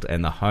wild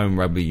and the home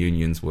rugby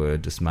unions were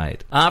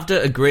dismayed. After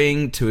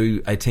agreeing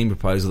to a team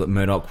proposal that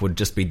Murdoch would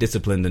just be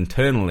disciplined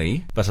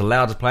internally, but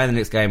allowed to play the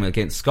next game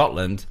against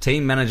Scotland,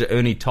 team manager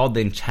Ernie Todd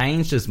then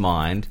changed his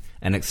mind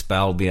and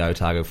expelled the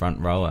Otago front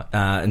rower.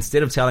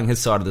 Instead of telling his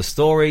side of the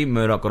story,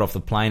 Murdoch got off the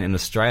plane in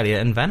Australia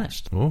and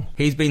vanished. Ooh.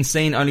 He's been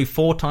seen only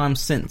 4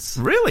 times since.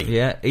 Really?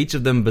 Yeah, each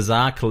of them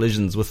bizarre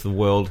collisions with the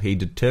world he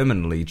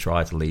determinedly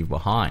tried to leave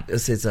behind.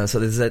 So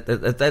there's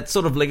that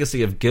sort of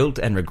legacy of guilt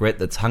and regret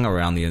that's hung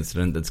around the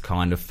incident that's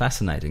kind of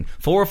fascinating.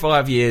 4 or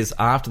 5 years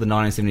after the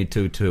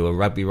 1972 tour,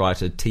 rugby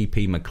writer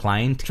T.P.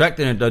 McLean tracked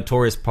the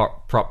notorious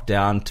prop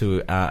down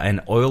to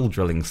an oil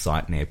drilling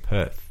site near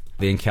Perth.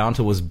 The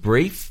encounter was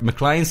brief.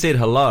 McLean said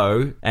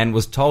hello and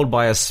was told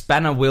by a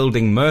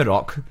spanner-wielding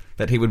Murdoch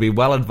that he would be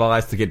well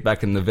advised to get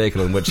back in the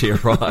vehicle in which he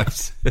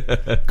arrived.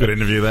 Good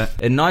interview there.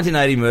 In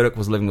 1980, Murdoch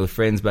was living with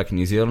friends back in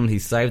New Zealand. He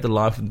saved the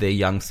life of their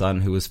young son,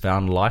 who was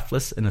found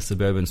lifeless in a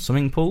suburban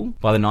swimming pool.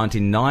 By the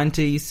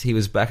 1990s, he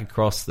was back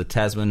across the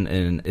Tasman.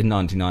 In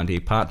 1990,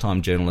 a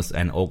part-time journalist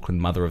and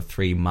Auckland mother of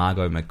three,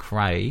 Margot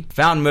McRae,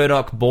 found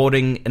Murdoch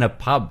boarding in a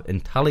pub in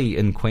Tully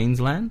in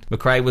Queensland.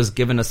 McRae was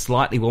given a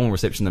slightly warmer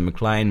reception than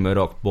McLean.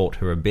 Murdoch bought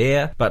her a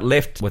beer, but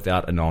left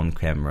without an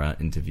on-camera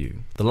interview.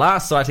 The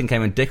last sighting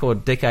came a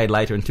decade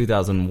later in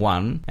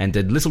 2001 and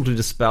did little to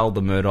dispel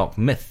the Murdoch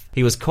myth.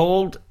 He was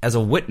called as a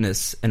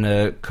witness in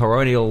a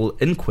coronial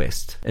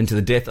inquest into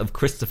the death of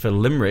Christopher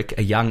Limerick,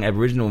 a young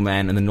Aboriginal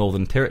man in the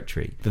Northern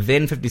Territory. The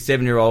then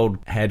 57-year-old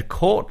had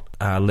caught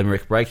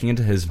Limerick breaking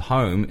into his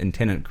home in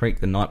Tennant Creek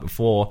the night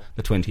before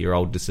the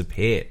 20-year-old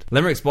disappeared.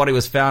 Limerick's body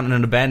was found in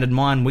an abandoned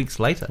mine weeks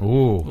later.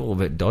 Ooh. A little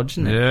bit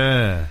dodgy, isn't it?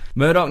 Yeah.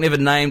 Murdoch never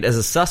named as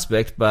a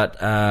suspect,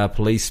 but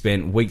police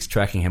spent weeks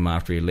tracking him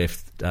after he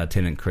left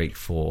Tennant Creek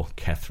for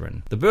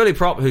Catherine. The burly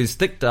prop, whose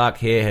thick dark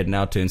hair had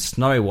now turned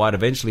snowy white,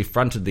 eventually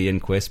fronted the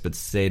inquest but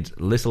said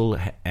little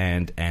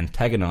and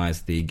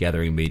antagonised the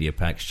gathering media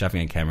pack,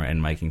 shoving a camera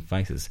and making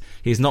faces.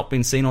 He has not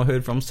been seen or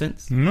heard from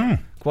since. No.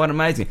 Quite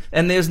amazing.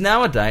 And there's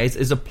nowadays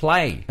is a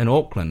play in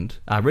Auckland,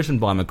 written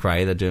by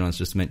McRae, the journalist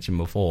just mentioned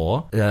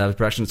before. The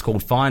production is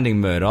called Finding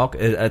Murdoch.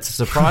 It's a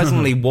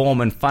surprisingly warm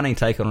and funny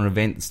take on an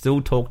event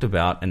still talked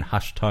about in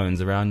hushed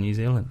tones around New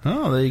Zealand.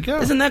 Oh, there you go.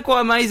 Isn't that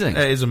quite amazing?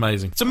 It is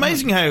amazing. It's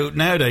amazing how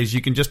nowadays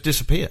you can just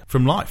disappear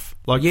from life.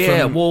 Like,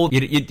 yeah, well,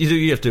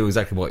 you have to do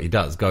exactly what he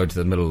does, go to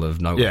the middle of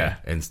nowhere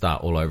and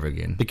start all over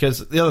again.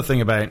 Because the other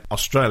thing about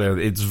Australia,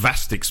 it's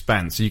vast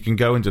expanse. You can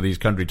go into these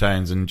country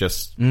towns and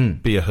just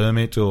be a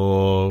hermit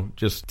or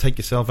just take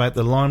yourself out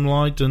the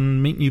limelight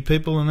and meet new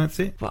people, and that's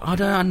it. But I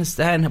don't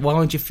understand. Why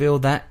would you feel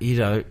that,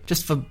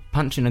 just for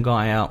punching a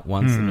guy out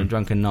once on a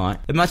drunken night?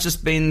 It must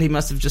just been, he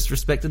must have just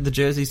respected the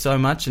jersey so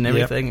much and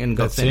everything, and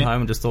got sent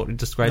home and just thought he'd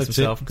disgrace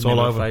himself. It's all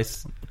over.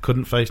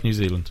 Couldn't face New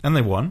Zealand. And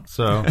they won,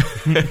 so...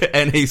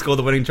 And he scored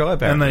the winning try,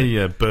 apparently.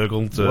 And they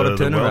burgled the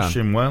Welsh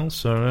in Wales,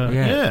 so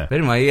yeah. But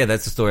anyway,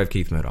 that's the story of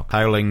Keith Murdoch.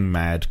 Howling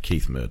mad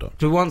Keith Murdoch.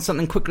 Do we want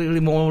something quickly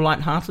more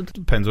lighthearted?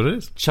 Depends what it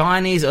is.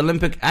 Chinese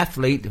Olympic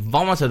athlete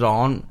vomited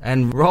on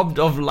and robbed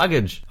of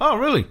luggage. Oh,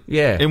 really?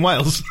 Yeah. In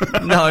Wales?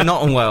 No,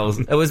 not in Wales.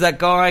 It was that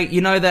guy,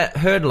 that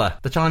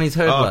hurdler, the Chinese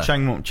hurdler.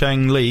 Oh,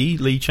 Chang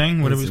Li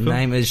Chang, whatever he's called. His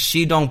name is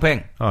Shi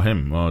Dongpeng. Oh,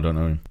 him. Oh, I don't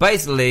know him.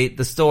 Basically,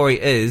 the story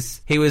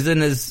is he was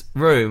in his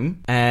room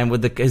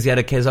and he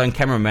had his own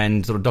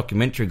cameraman, sort of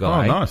documentary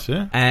guy. Oh, nice,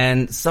 yeah.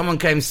 And someone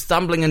came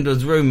stumbling into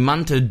his room,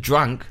 munted,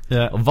 drunk,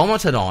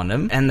 vomited on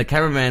him, and the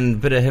cameraman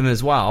bit at him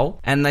as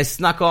well. And they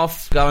snuck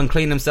off, go and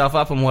clean himself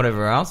up and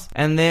whatever else.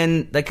 And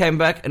then they came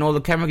back and all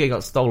the camera gear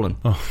got stolen.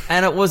 Oh.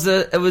 And it was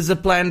a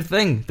planned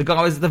thing. The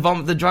guy was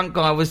the drunk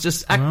guy was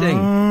just acting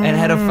and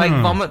had a fake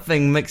vomit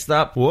thing mixed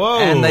up. Whoa!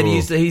 And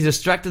he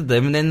distracted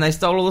them, and then they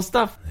stole all the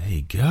stuff. There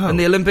you go. In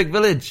the Olympic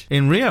Village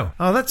in Rio.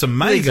 Oh, that's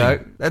amazing. There you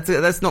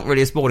go. That's not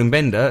really a sporting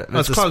bender.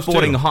 It's a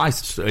sporting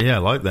heist. Yeah, I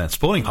like that.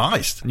 Sporting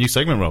heist. New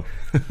segment, Rob.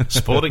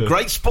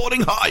 Great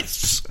sporting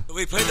heists.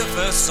 We played the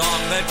first song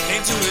that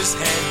came to his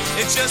head.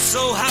 It just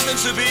so happened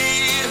to be.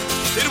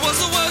 It was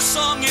the worst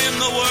song in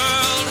the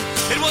world.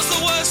 It was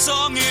the worst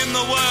song in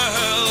the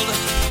world.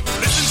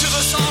 Listen to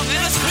the song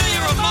and it's clear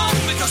you're a monk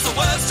because the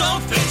words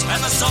don't fit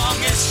and the song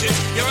is shit.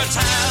 You're a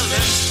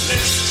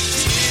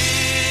talentless kid.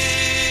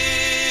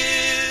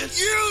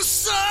 You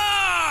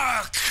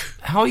suck!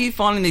 How are you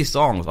finding these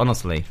songs,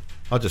 honestly?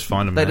 I just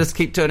find them. They just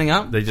keep turning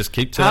up? They just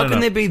keep turning up. How can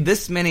there be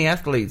this many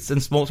athletes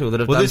in sports people that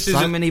have done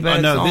so many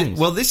bad songs?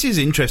 This is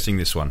interesting,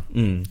 this one.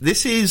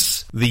 This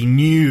is the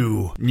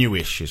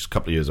newish, it's a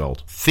couple of years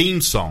old, theme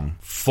song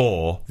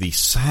for the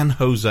San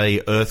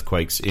Jose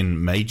Earthquakes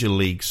in Major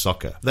League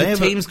Soccer. The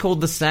team's called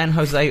the San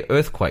Jose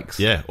Earthquakes.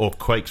 Yeah, or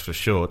Quakes for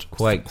short.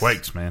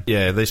 Quakes, man.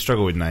 Yeah, they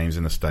struggle with names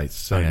in the States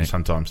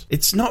sometimes.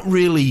 It's not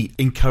really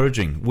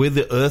encouraging. We're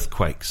the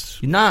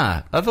Earthquakes.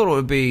 Nah, I thought it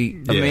would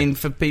be, I mean,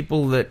 for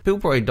people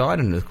probably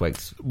died in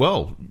earthquakes.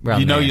 Well,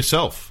 you know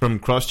yourself from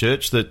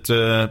Christchurch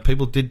that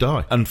people did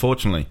die,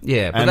 unfortunately.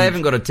 Yeah, but they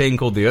haven't got a team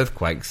called the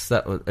Earthquakes.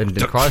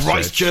 The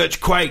Christchurch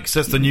Quakes.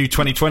 That's the new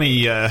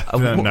 2020. No.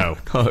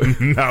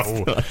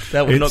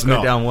 That would not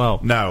go down well.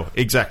 No,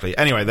 exactly.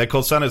 Anyway, they're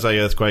called San Jose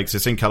Earthquakes.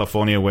 It's in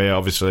California, where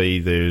obviously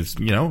there's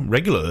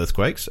regular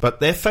earthquakes, but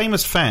their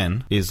famous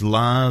fan is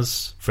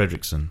Lars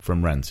Fredriksson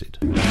from Rancid.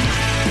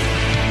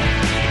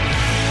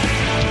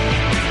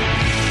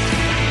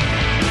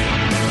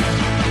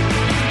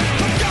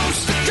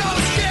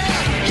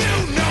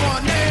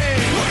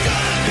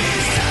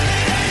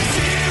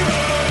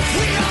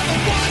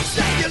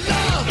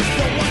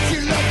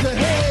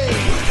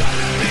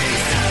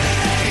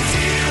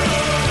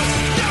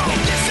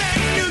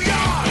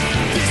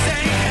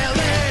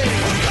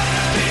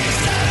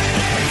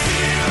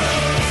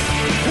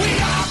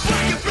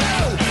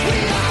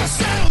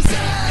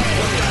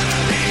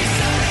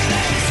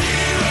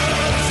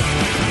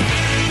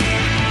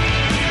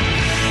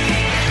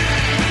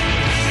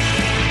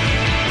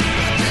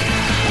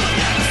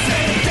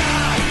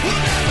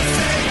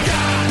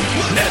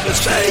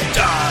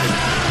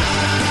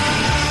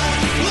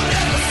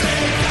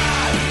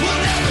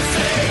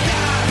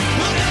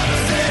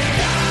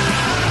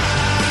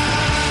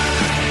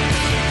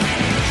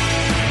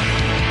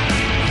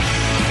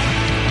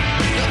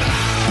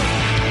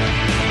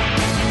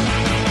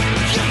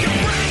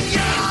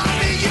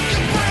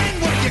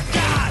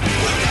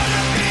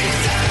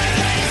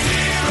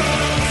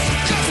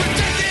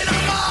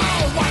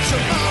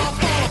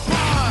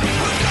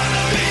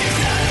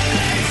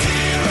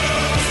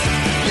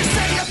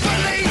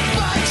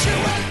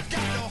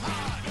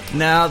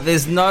 Now,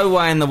 there's no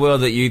way in the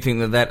world that you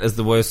think that is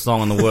the worst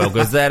song in the world,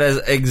 because that is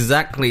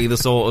exactly the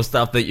sort of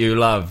stuff that you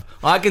love.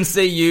 I can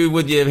see you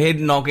with your head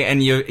knocking,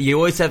 and you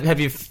always have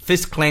your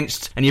fist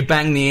clenched, and you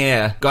bang the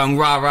air, going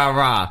rah, rah,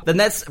 rah. Then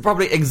that's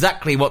probably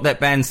exactly what that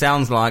band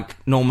sounds like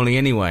normally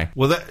anyway.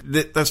 Well,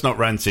 that's not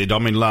Rancid. I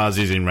mean, Lars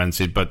is in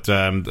Rancid, but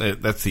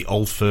that's the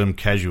Old Firm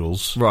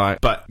Casuals. Right.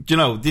 But,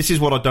 this is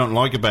what I don't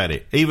like about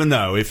it. Even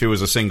though if it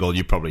was a single,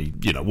 you probably,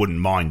 wouldn't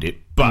mind it.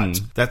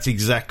 But that's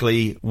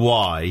exactly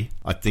why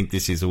I think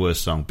this is the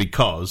worst song,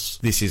 because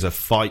this is a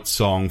fight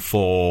song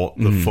for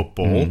the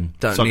football.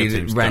 Don't need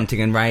it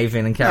ranting and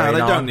raving and carrying on.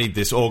 No, they don't need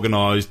this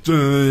organised.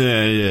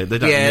 They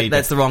don't need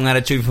that's the wrong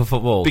attitude for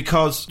football.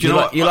 Because, you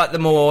like the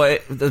more,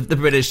 the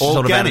British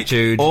sort of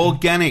attitude.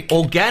 Organic?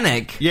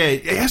 Yeah,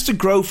 it has to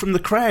grow from the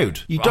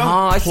crowd. You don't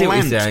I see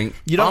what you're saying.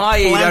 You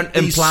don't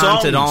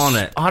implant it on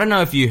it. I don't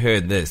know if you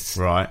heard this.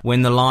 Right.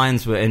 When the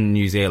Lions were in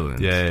New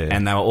Zealand,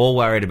 and they were all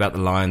worried about the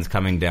Lions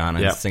coming down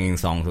and singing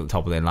songs at the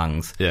top of their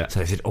lungs. Yeah.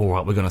 So they said, all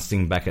right, we're going to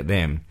sing back at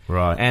them.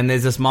 Right. And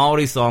there's this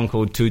Māori song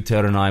called Tu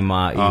Teranai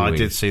Mā Iwi. Oh, I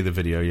did see the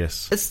video,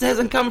 yes. It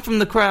hasn't come from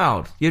the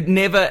crowd. You'd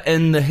never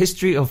in the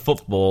history of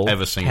football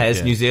ever seen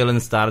New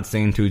Zealand started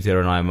singing Tu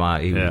Teranai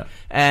Mā Iwi. Yeah.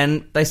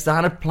 And they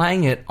started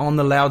playing it on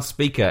the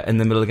loudspeaker in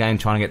the middle of the game,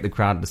 trying to get the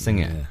crowd to sing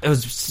it. It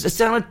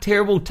sounded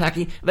terrible,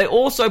 tacky. They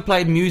also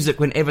played music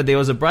whenever there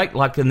was a break,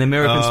 like in the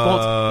American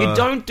sports. You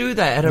don't do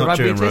that at a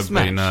rugby test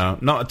match. No,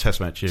 not a test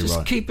match. You're Just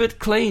right. keep it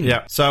clean.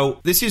 Yeah. So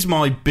this is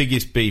my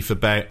biggest beef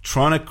about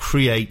trying to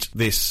create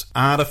this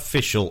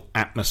artificial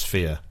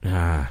atmosphere.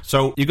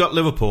 So you got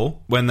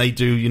Liverpool when they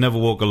do "You Never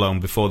Walk Alone"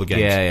 before the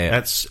games. Yeah.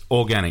 That's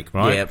organic,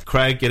 right? Yep.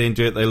 Crowd get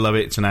into it. They love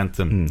it. It's an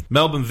anthem.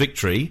 Melbourne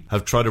Victory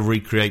have tried to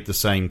recreate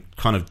the same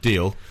kind of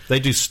deal.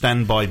 They do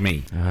 "Stand By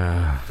Me."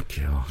 Oh,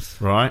 God.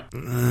 Right?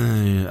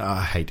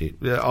 I hate it.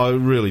 I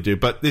really do.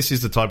 But this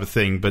is the type of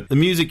thing. But the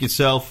music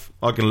itself,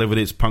 I can live with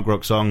it. It's a punk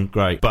rock song.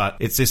 Great. But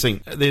it's this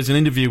thing. There's an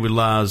interview with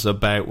Lars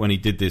about when he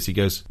did this. He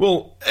goes,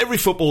 well, every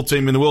football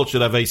team in the world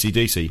should have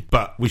AC/DC,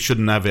 but we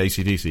shouldn't have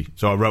AC/DC.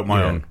 So I wrote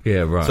my own. Yeah,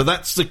 right. So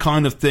that's the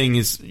kind of thing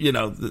is,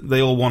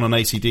 they all want an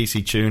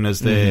AC/DC tune as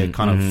their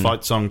kind of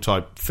fight song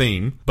type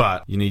theme,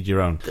 but you need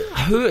your own.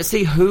 Who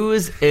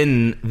is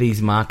in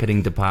these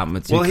marketing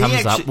departments who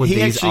comes up with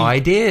these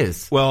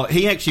ideas? Well,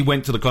 he actually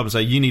went to the club and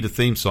said, you need a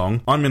theme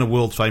song. I'm in a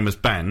world famous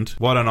band.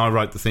 Why don't I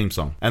write the theme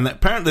song? And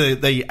apparently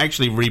they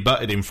actually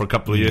rebutted him for a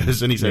couple of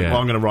years, and he said, well,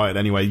 I'm going to write it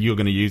anyway. You're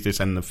going to use this,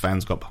 and the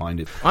fans got behind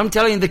it. I'm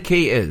telling you, the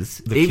key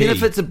is,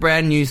 if it's a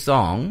brand new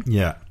song,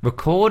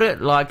 record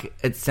it like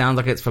it sounds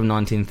like it's from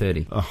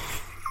 1930.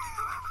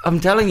 I'm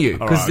telling you,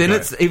 because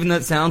it's even though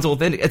it sounds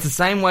authentic, it's the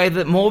same way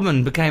that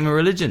Mormon became a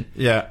religion.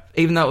 Yeah.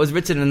 Even though it was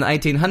written in the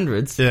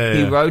 1800s,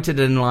 he wrote it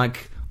in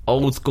like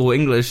old school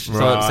English, so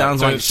it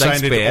sounds like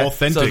Shakespeare.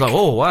 Authentic. So it's like,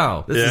 oh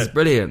wow, this is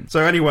brilliant.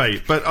 So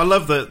anyway, but I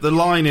love the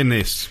line in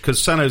this,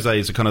 because San Jose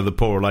is a kind of the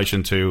poor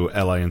relation to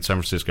LA and San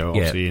Francisco,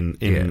 obviously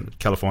in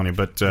California,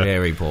 but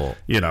very poor.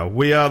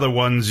 We are the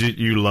ones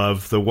you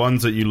love, the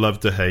ones that you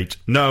love to hate.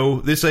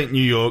 No, this ain't New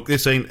York,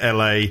 this ain't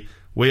LA.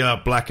 We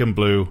are black and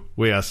blue.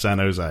 We are San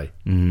Jose.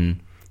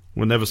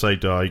 We'll never say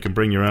die. You can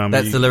bring your army.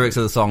 That's the lyrics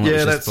of the song.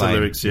 That's the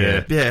lyrics.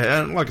 Yeah.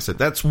 And like I said,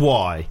 that's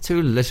why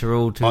too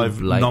literal.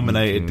 I've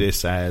nominated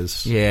this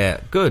as.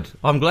 Yeah, good.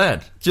 I'm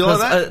glad. Do you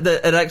like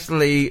that? It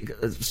actually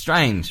is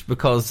strange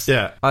because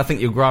I think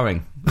you're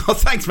growing. Oh,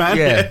 thanks, man.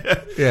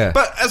 Yeah.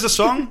 But as a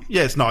song,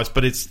 it's nice,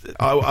 but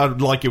I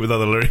like it with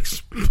other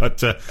lyrics,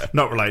 but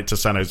not related to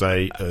San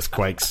Jose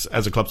Earthquakes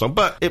as a club song.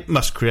 But it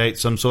must create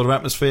some sort of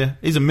atmosphere.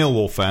 He's a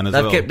Millwall fan as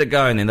well. They've kept it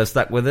going and they've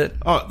stuck with it.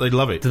 Oh, they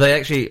love it. Do they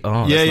actually?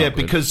 Oh, yeah,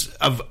 because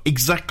of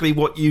exactly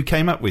what you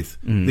came up with.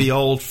 The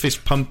old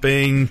fist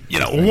pumping,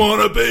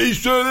 wanna be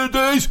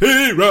Saturday's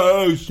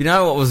heroes. You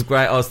know what was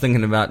great? I was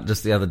thinking about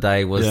just the other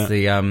day was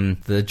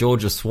the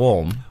Georgia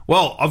Swarm.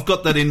 Well, I've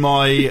got that in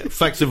my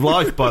Facts of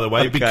Life, by the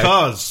way,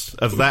 because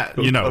of that.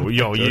 I know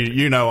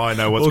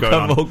what's going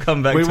on. We'll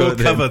come back to it. We will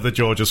cover the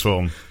Georgia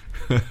Swarm.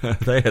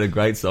 They had a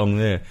great song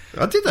there.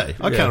 Oh, did they?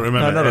 I can't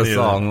remember. No, not a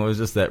song. It was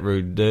just that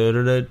rude.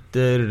 The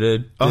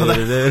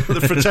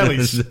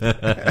Fratellis.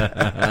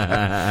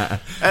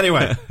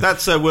 Anyway,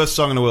 that's the worst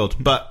song in the world,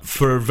 but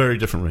for a very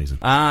different reason.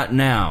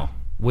 Now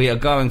we are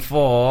going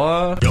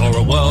for. You're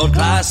a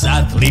world-class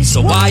athlete,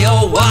 so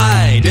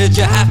why did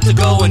you have to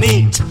go and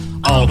eat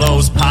all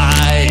those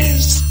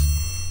pies?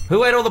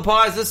 Who ate all the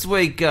pies this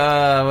week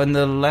in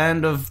the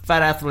land of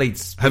fat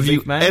athletes? Have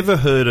you ever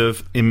heard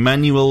of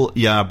Emmanuel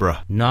Yarbrough?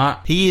 No.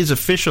 He is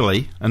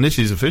officially, and this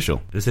is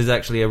official. This is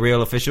actually a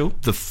real official?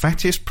 The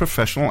fattest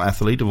professional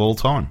athlete of all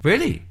time.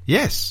 Really?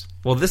 Yes.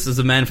 Well, this is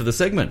the man for the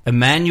segment.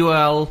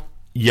 Emmanuel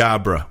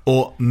Yarbrough,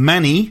 or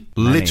Manny.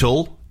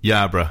 Little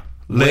Yarbrough.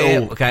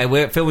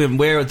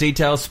 Where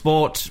details,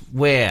 sport,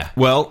 where?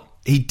 Well,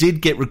 he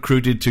did get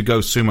recruited to go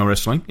sumo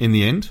wrestling in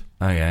the end.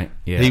 Okay,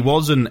 yeah. He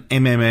was an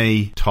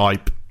MMA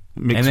type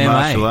mixed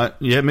martial art.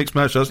 Yeah, mixed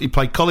martial arts. He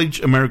played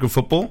college American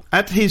football.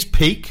 At his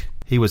peak,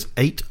 he was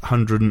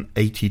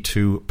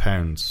 882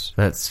 pounds.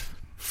 That's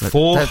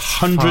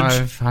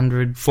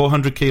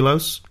 400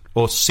 kilos.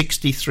 or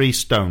 63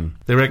 stone.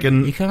 They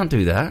reckon... You can't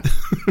do that.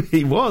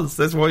 He was.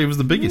 That's why he was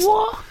the biggest.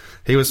 What?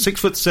 He was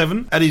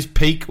 6'7" at his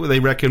peak. They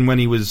reckon when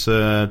he was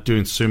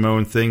doing sumo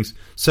and things,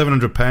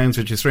 700 pounds,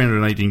 which is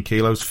 318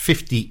 kilos,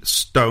 50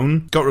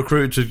 stone. Got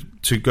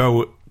recruited to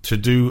go to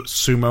do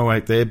sumo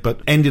out there,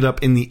 but ended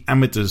up in the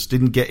amateurs.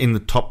 Didn't get in the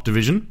top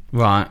division,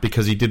 right?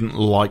 Because he didn't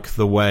like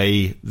the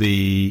way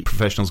the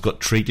professionals got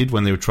treated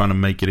when they were trying to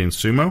make it in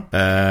sumo.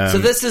 So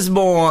this is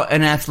more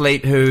an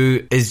athlete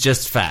who is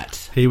just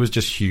fat. He was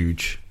just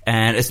huge,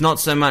 and it's not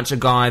so much a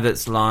guy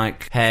that's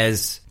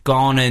has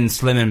gone in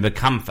slim and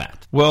become fat.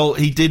 Well,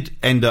 he did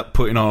end up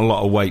putting on a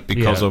lot of weight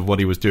because of what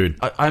he was doing.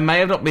 I may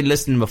have not been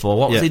listening before.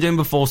 What was he doing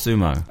before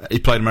sumo? He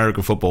played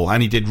American football,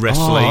 and he did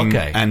wrestling,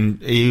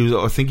 and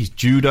I think he's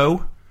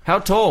judo. How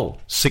tall?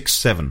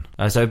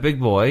 6'7". So big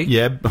boy.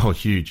 Yeah,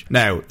 huge.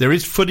 Now, there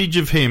is footage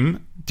of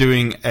him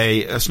doing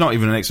it's not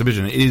even an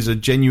exhibition, it is a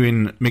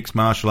genuine mixed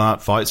martial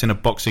art fight. It's in a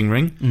boxing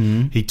ring.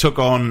 Mm-hmm. He took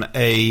on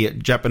a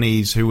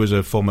Japanese who was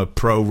a former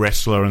pro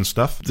wrestler and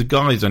stuff. The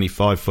guy's only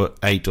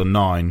 5'8" or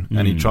 9",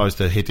 and he tries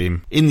to hit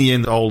him. In the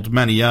end, old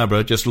Manny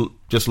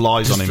just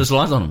lies on him. Just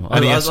lies on him.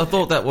 I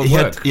thought that would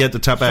work. He had to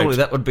tap out. Surely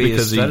that would be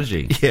his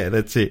strategy.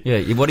 That's it.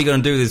 Yeah, what are you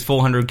going to do with his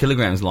 400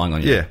 kilograms lying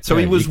on you? Yeah. So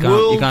he was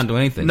you can't do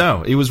anything.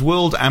 No, he was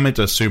world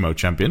amateur sumo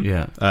champion.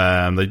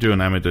 Yeah. They do an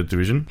amateur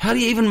division. How do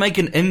you even make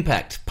an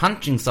impact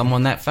punching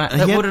someone that fat?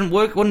 That wouldn't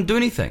work, wouldn't do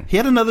anything. He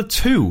had another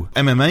 2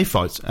 MMA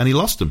fights, and he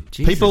lost them.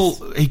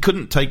 Jesus. He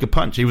couldn't take a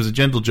punch. He was a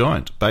gentle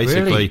giant,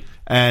 basically. Really?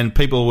 And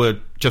people were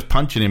just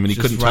punching him, and he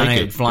couldn't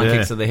take it. Flying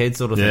kicks to the head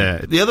sort of thing.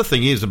 Yeah. The other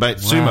thing is about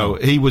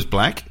sumo, he was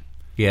black.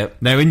 Yep.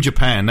 Now, in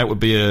Japan, that would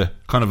be a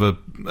kind of a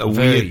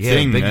weird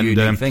thing. Big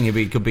unique thing.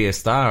 He could be a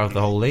star of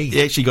the whole league.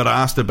 He actually got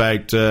asked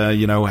about, how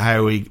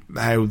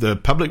the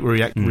public were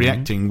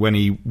reacting when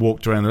he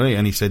walked around the league,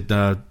 and he said,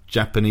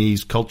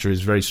 Japanese culture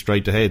is very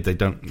straight ahead. They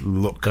don't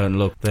look. They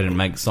didn't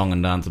make song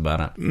and dance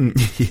about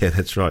it. Yeah,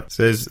 that's right.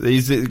 So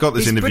he's got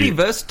this interview. He's pretty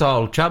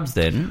versatile, Chubbs,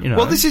 then.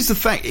 Well, this is the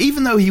fact.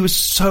 Even though he was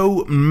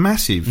so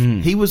massive,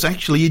 he was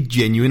actually a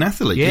genuine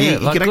athlete. Yeah,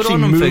 he could actually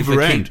move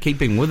around.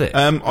 Keeping with it.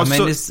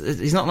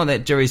 He's not like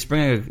that Jerry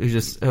Springer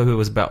who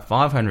was about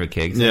 500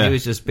 kegs. Yeah. He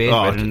was just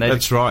bedridden. And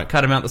that's right.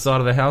 Cut him out the side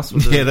of the house.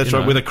 With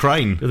with a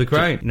crane. With a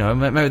crane. No,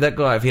 maybe that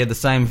guy, if he had the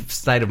same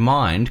state of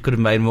mind, could have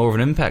made more of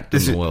an impact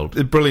in the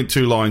world. Brilliant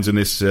 2 lines in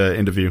this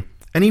interview.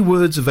 Any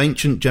words of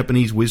ancient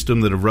Japanese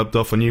wisdom that have rubbed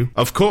off on you?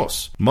 Of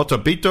course.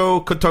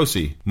 Motabito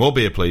kotoshi. More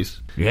beer,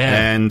 please.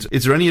 Yeah. And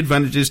is there any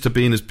advantages to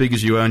being as big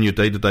as you are in your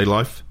day-to-day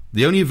life?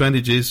 The only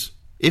advantage is,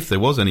 if there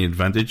was any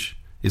advantage,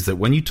 is that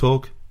when you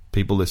talk,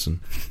 people listen.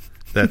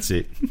 That's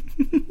it.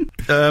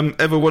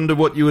 Ever wonder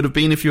what you would have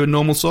been if you were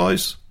normal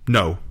size?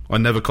 No, I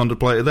never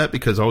contemplated that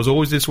because I was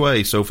always this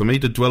way. So for me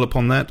to dwell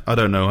upon that, I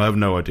don't know. I have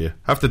no idea.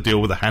 I have to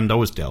deal with the hand I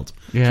was dealt.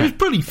 Yeah. So it's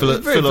pretty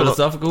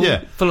philosophical.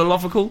 Yeah.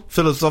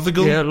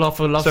 Philosophical. Yeah,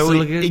 philosophical.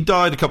 So he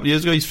died a couple of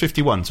years ago. He's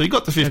 51. So he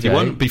got to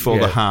 51 before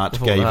the heart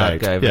gave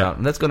out.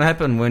 And that's going to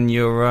happen when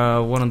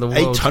you're one of the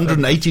world's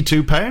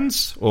 882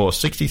 pounds or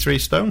 63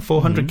 stone,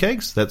 400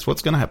 kegs. That's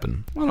what's going to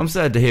happen. Well, I'm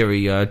sad to hear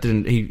he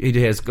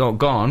has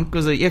gone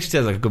because he actually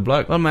sounds like a good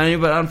bloke. Well, Manny,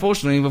 but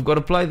unfortunately we've got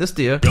to play this,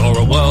 dear. You're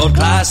a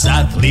world-class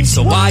athlete,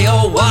 so why,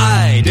 oh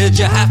why did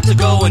you have to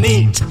go and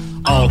eat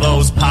all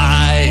those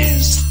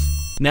pies?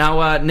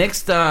 Now,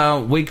 next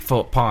week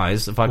for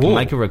pies, if I can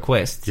make a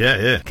request.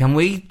 Yeah. Can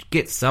we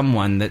get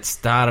someone that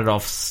started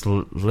off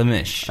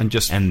slimish and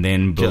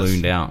then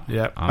ballooned out?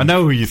 Yeah. I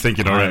know who you're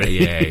thinking already.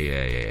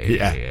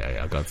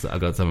 Yeah. I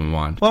got some in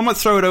mind. Well, I might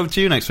throw it over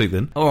to you next week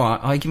then. All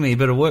right. Give me a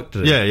bit of work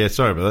to do. Yeah.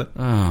 Sorry about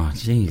that. Oh,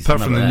 jeez.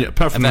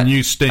 Apart from the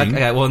new sting.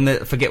 Okay,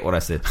 well, forget what I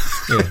said.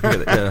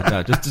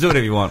 No, just do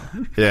whatever you want.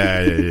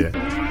 Yeah.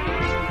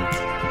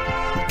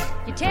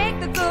 You take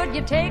the good,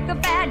 you take the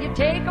bad, you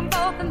take them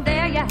both, and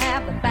there you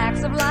have the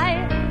facts of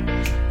life.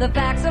 The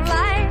facts of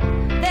life.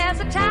 There's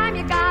a time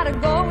you gotta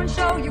go and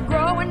show you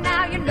grow, and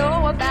now you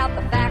know about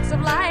the facts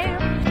of life.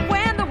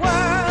 When the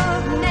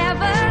world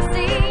never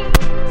seems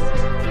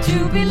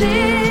to be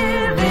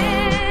living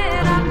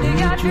up to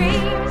your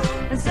dreams,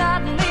 and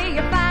suddenly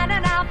you're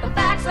finding out the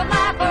facts of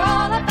life are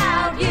all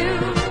about you.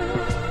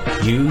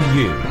 You.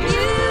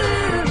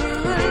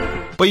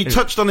 Well, you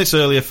touched on this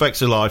earlier,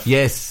 facts of life.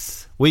 Yes.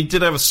 We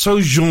did have a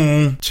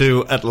sojourn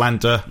to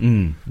Atlanta.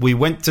 We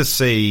went to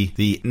see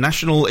the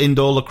National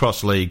Indoor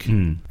Lacrosse League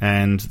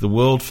and the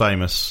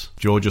world-famous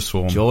Georgia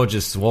Swarm.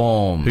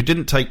 Who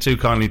didn't take too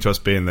kindly to us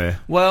being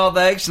there. Well,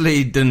 they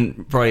actually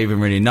didn't probably even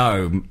really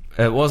know.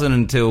 It wasn't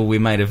until we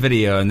made a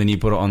video and then you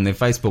put it on their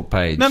Facebook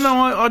page. No,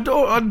 I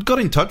got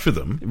in touch with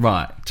them.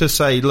 Right. To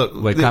say, look,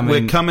 we're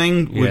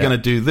coming, we're going to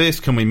do this,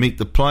 can we meet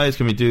the players,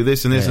 can we do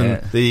this and this? Yeah.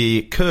 And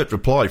the curt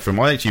reply from,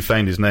 I actually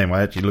found his name,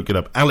 I actually looked it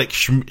up, Alex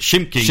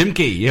Shimke.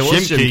 Shimke, yeah,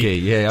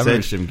 Shimke. Yeah, I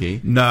remember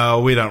Shimke.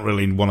 No, we don't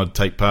really want to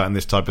take part in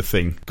this type of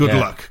thing. Good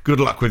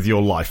luck with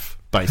your life.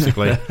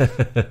 Basically.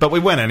 But we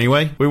went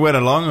anyway. We went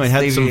along and we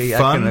had some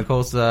fun. And of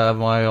course,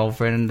 my old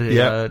friend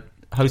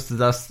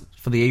hosted us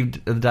for the eve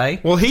of the day.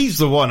 Well, he's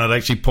the one that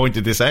actually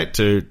pointed this out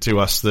to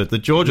us, that the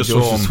Georgia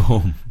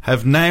Swarm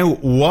have now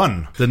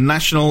won the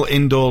National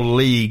Indoor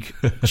League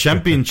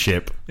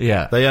Championship.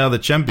 Yeah. They are the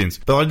champions.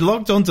 But I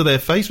logged onto their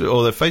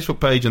Facebook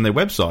page and their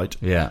website.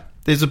 Yeah.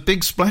 There's a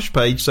big splash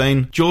page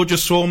saying Georgia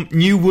Swarm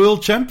new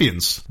world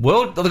champions. They've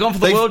gone for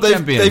the world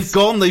champions. They've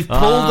pulled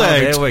out.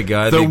 There we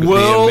go. The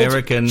world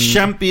American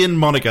champion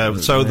moniker.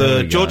 So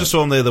the Georgia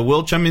Swarm, they're the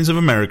world champions of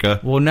America.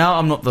 Well, now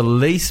I'm not the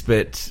least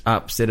bit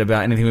upset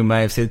about anything we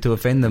may have said to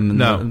offend them in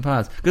the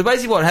past. Because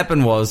basically what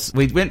happened was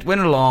we went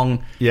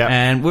along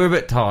and we were a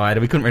bit tired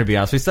and we couldn't really be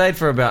asked. We stayed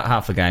for about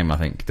half the game, I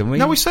think. Didn't we?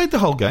 No, we stayed the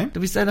whole game. Did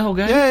we stay the whole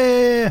game?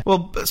 Yeah.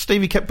 Well,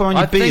 Stevie kept buying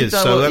you beers,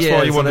 so that's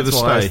why you wanted to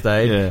stay. I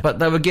stayed. Yeah. But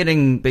they were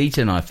getting beaten,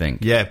 I think.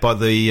 Yeah, by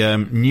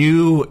the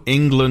New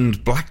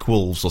England Black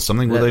Wolves or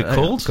something, were they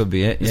called? Could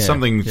be it, yeah.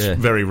 Something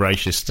very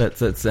racist.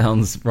 That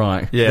sounds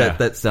right. Yeah.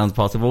 That sounds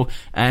possible.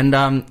 And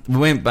we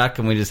went back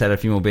and we just had a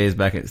few more beers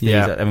back at Steve's.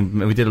 Yeah.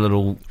 And we did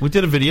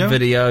a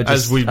video.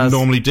 As we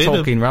normally did.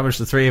 Talking rubbish,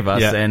 the three of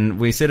us. Yeah. And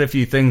we said a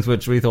few things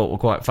which we thought were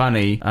quite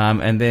funny.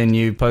 And then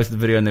you posted the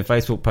video on their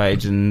Facebook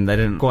page and they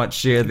didn't quite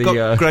share the...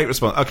 Got great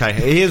response. Okay,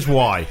 here's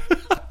why.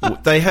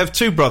 They have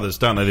two brothers,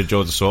 don't they, the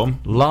Georgia Swarm?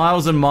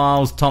 Lyles and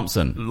Miles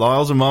Thompson.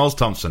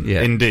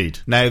 Yeah. Indeed.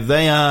 Now,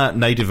 they are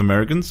Native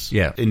Americans,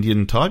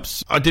 Indian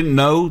types. I didn't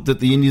know that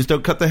the Indians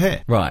don't cut their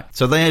hair. Right.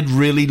 So they had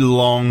really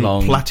long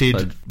plaited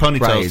ponytails,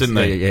 braids, didn't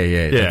they?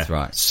 Yeah, that's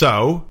right.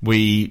 So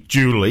we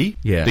duly,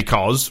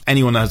 because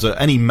any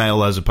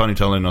male has a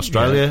ponytail in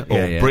Australia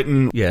or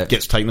Britain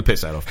gets taken the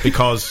piss out of.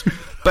 Because...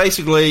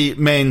 basically,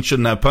 men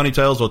shouldn't have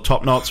ponytails or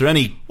top knots or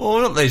any... Well,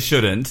 not they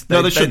shouldn't.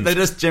 They shouldn't. They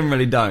just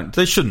generally don't.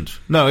 They shouldn't.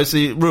 No, it's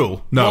the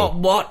rule. No.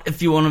 What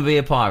if you want to be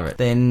a pirate?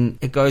 Then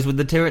it goes with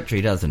the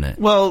territory, doesn't it?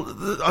 Well,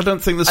 I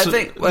don't think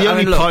the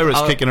only pirates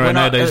kicking around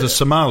nowadays are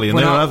Somali, and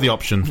they don't have the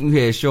option.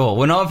 Yeah, sure.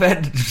 When I've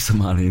had...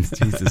 Somalians,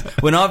 Jesus.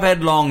 When I've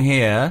had long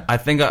hair, I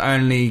think I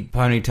only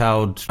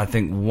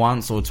ponytailed,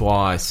 once or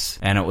twice,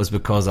 and it was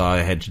because I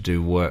had to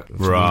do work.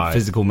 Right.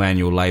 Physical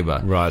manual labour.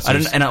 Right. So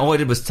all I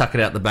did was tuck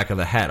it out the back of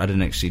the hat. I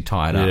didn't actually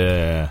tie it up.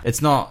 Yeah.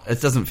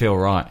 It doesn't feel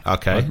right.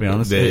 Okay. To be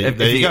honest.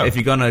 If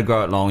you're going to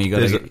grow it long, you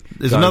got to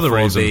there's another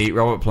reason. The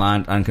Robert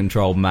Plant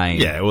uncontrolled mane.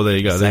 Yeah, well, there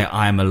you go. Say,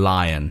 I'm a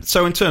lion.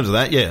 So in terms of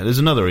that, there's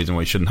another reason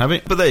why you shouldn't have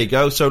it. But there you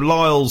go. So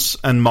Lyles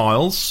and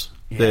Miles...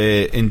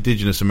 They're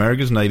indigenous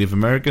Americans, Native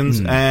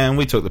Americans, and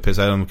we took the piss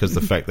out of them because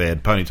of the fact they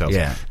had ponytails.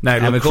 Yeah.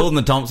 And we called them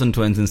the Thompson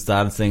Twins and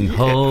started singing,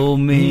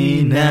 Hold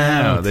Me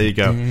Now. Oh, there you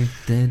go.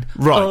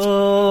 Right.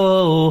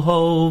 Oh,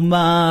 hold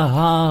my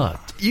heart.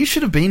 You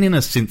should have been in a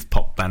synth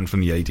pop band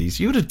from the 80s.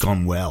 You would have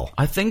gone well.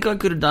 I think I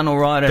could have done all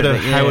right. Bit of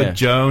Howard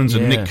Jones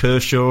and Nick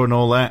Kershaw and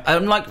all that.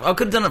 I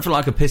could have done it for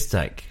like a piss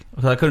take.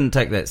 I couldn't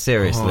take that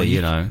seriously,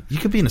 you know. You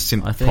could be in a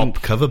synth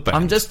pop cover band.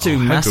 I'm just too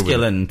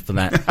masculine for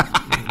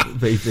that.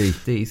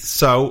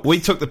 So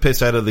we took the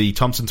piss out of the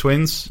Thompson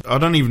twins. I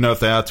don't even know if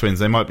they are twins.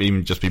 They might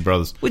even just be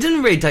brothers. We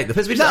didn't really take the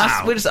piss. We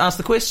just asked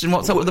the question,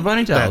 what's up with the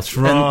ponytails? That's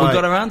right. And we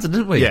got our answer,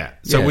 didn't we? Yeah.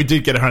 So we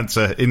did get our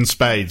answer in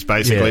spades,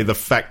 basically. Yeah. The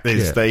fact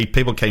is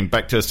people came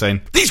back to us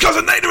saying, these guys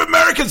are Native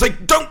Americans. They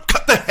don't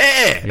cut their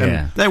hair.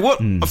 Yeah. Now, what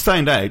I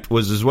found out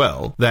was as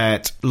well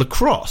that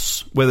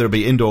lacrosse, whether it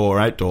be indoor or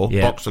outdoor,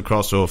 box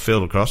lacrosse or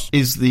field lacrosse,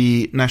 is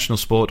the national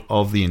sport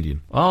of the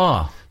Indian.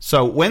 Oh.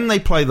 So when they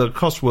play the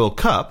Lacrosse World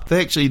Cup,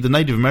 the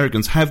Native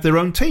Americans have their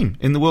own team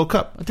in the World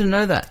Cup. I didn't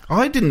know that.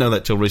 I didn't know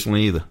that till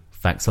recently either.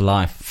 Facts of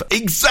life.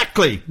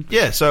 Exactly.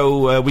 Yeah,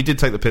 so we did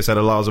take the piss out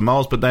of Lyles and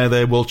Miles, but now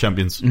they're world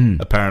champions,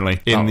 apparently,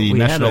 in the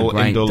National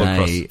Indoor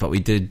Lacrosse. But we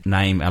did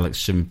name Alex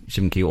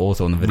Shimke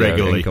also on the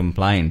video and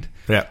complained.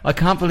 Yeah. I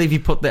can't believe you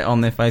put that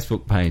on their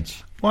Facebook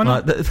page. Why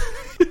not?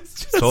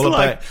 It's all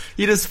about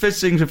you're just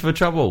fishing for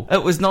trouble.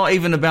 It was not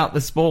even about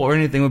the sport or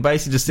anything. We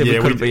basically just said we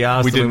couldn't be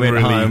asked. We went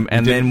home,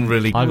 and then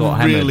I got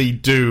hammered. Really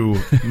do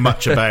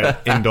much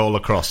about indoor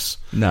lacrosse.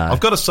 No,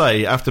 I've got to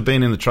say, after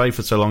being in the trade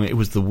for so long, it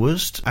was the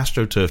worst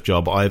AstroTurf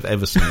job I've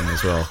ever seen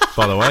as well.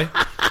 By the way.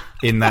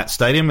 In that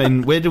stadium.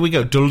 And where did we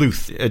go?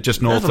 Duluth,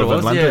 just north of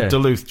Atlanta. Yeah.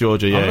 Duluth,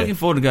 Georgia, I'm looking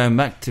forward to going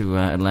back to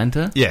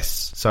Atlanta.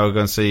 Yes. So we're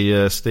going to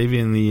see Stevie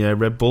and the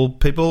Red Bull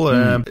people.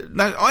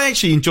 Now, I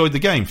actually enjoyed the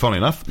game, funnily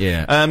enough.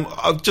 Yeah.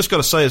 I've just got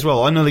to say as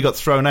well, I nearly got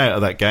thrown out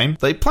of that game.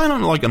 They play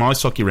on like an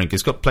ice hockey rink.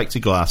 It's got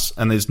plexiglass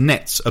and there's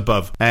nets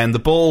above. And the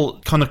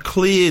ball kind of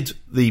cleared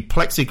the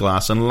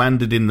plexiglass and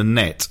landed in the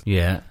net.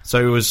 Yeah. So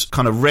it was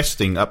kind of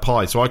resting up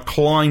high. So I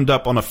climbed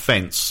up on a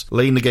fence,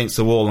 leaned against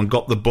the wall and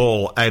got the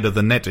ball out of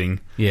the netting.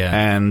 Yeah.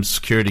 And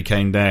security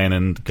came down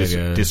and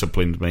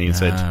disciplined me and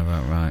said,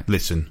 right.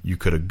 Listen, you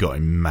could have got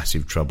in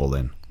massive trouble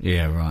then.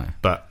 Yeah, right.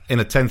 But in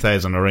a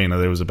 10,000 arena,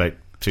 there was about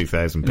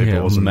 2,000 people.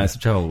 It was a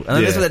massive trouble.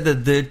 And that's what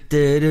and they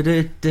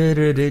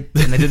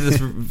did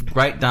this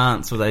great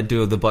dance where they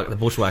do the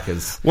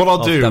bushwhackers. What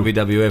I'll do,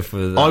 WWF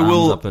with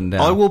arms up and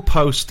down. I will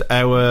post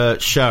our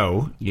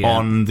show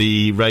on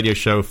the radio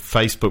show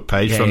Facebook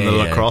page from the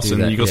lacrosse,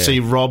 and you'll see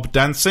Rob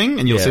dancing,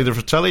 and you'll see the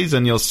Fratellis,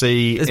 and you'll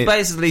see... It's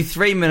basically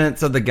 3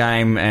 minutes of the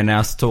game and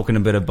us talking a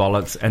bit of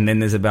bollocks, and then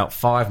there's about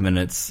 5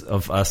 minutes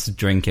of us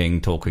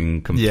drinking,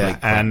 talking complete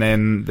crap. And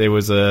then there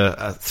was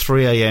a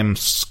 3 a.m.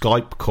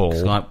 Skype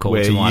call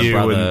where to my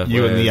brother,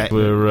 you and the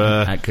were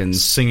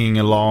Atkins singing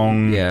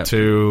along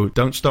to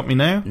Don't Stop Me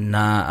Now?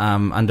 Nah,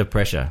 Under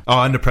Pressure. Oh,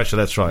 Under Pressure,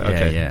 that's right.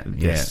 Okay.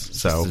 Yeah.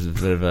 So... Just a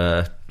bit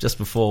of just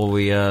before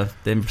we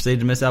then proceeded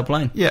to miss our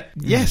plane. Yeah.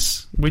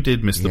 Yes, we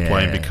did miss the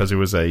plane because it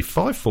was a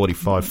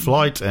 5:45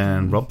 flight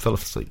and Rob fell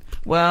asleep.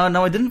 Well,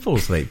 no, I didn't fall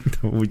asleep.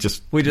 we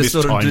just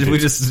sort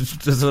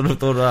of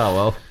thought, oh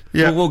well,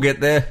 we'll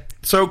get there.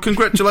 So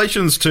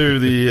congratulations to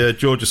the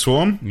Georgia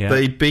Swarm. Yeah.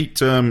 They beat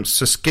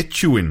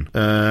Saskatchewan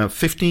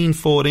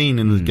 15-14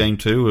 in Game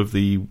 2 of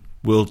the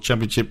World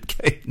Championship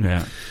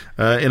game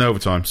in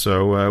overtime.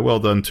 So well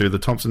done to the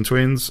Thompson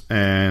twins.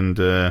 And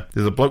there's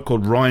a bloke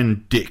called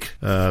Ryan Dick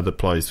that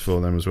plays for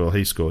them as well.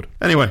 He scored.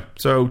 Anyway,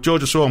 so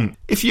Georgia Swarm.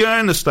 If you're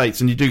in the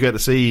States and you do get to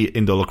see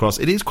indoor lacrosse,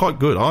 it is quite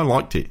good. I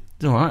liked it.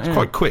 All right, it's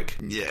quite quick.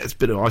 Yeah, it's a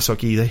bit of ice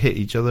hockey. They hit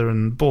each other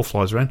and the ball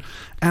flies around.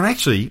 And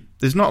actually,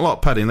 there's not a lot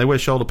of padding. They wear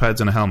shoulder pads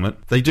and a helmet.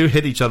 They do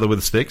hit each other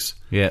with sticks.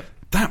 Yeah.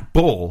 That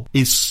ball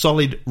is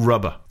solid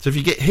rubber. So if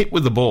you get hit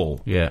with the ball,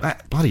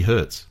 that bloody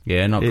hurts.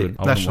 Yeah, not good.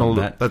 That's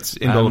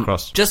indoor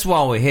lacrosse. Just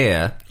while we're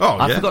here,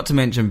 I forgot to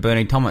mention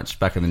Bernie Tomic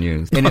back in the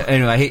news.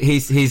 Anyway,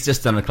 he's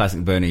just done a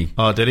classic Bernie.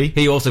 Oh, did he?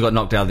 He also got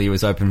knocked out of the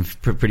US Open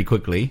pretty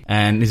quickly,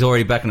 and he's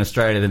already back in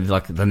Australia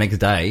like the next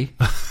day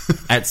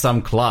at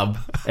some club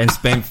and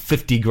spent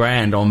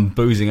 $50,000 on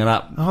boozing it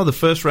up. Oh, the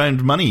first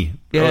round money.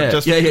 Yeah,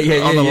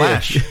 on the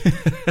lash.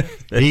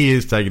 He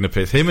is taking a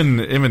piss. Him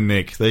and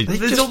Nick.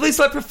 There's all these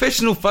like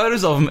professional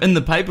photos of him in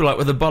the paper, like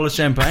with a bottle of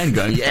champagne,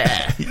 going,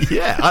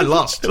 I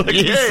lost. Like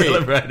he's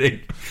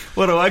celebrating.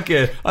 What do I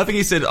care? I think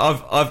he said,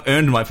 I've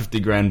earned my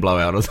 $50,000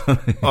 blowout or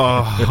something.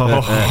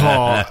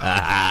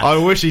 I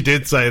wish he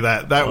did say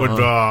that. That would.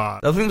 I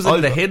think it was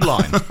like the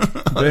headline.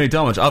 Bernie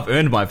Tomic, I've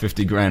earned my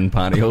 $50,000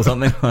 party or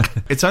something.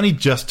 It's only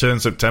just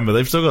turned September.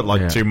 They've still got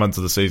like 2 months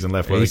of the season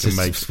left where they can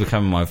make. It's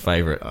becoming my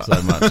favourite so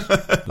much.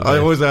 I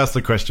always ask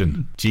the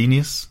question: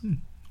 genius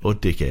or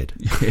dickhead?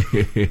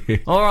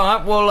 All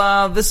right.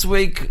 Well, this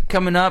week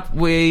coming up,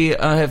 we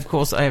have, of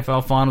course,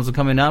 AFL finals are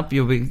coming up.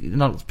 You'll be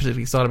not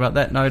particularly excited about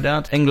that, no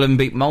doubt. England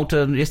beat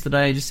Malta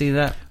yesterday. Did you see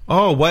that?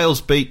 Oh, Wales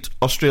beat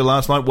Austria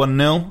last night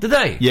 1-0. Did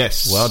they?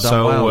 Yes. Well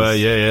done, Wales.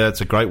 It's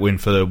a great win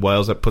for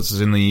Wales. That puts us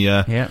in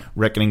the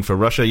reckoning for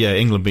Russia. Yeah,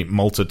 England beat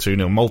Malta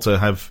 2-0.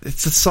 Malta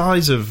it's the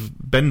size of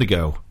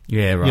Bendigo.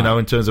 Yeah, right. You know,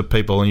 in terms of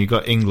people, and you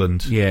got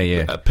England.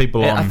 Yeah.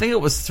 People on. I think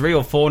it was 3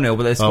 or 4-0,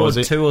 but they scored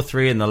 2 or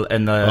 3 in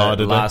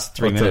the last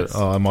 3 minutes.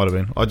 I might have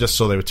been. I just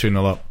saw they were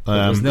 2-0 up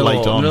it was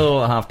late on.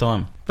 Nil at half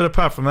time. But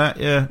apart from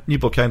that,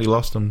 Newport County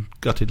lost and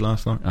gutted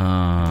last night.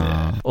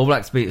 All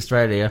Blacks beat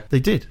Australia. They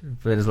did.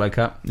 Bledisloe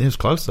Cup. Yeah, it was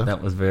close though.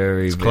 That was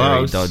very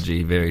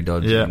dodgy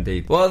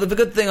indeed. Well, the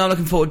good thing I'm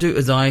looking forward to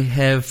is I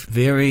have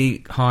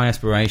very high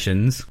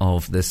aspirations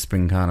of this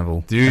spring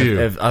carnival. Do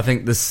you? I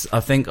think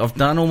I've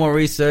done all my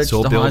research. It's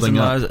all building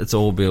up. It's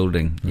all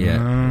building.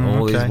 Yeah.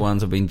 All these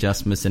ones have been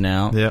just missing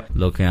out. Yeah.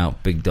 Look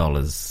out, big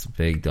dollars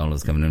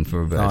coming in for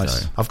Roberto.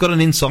 Nice. I've got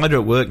an insider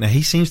at work now.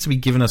 He seems to be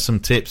giving us some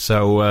tips.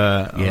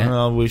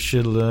 So we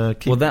should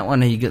keep... Well, that one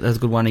that's a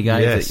good one he gave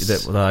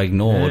that I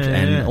ignored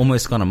and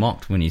almost kind of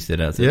mocked when you said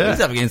it.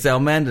 He's up against Al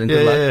Mandan.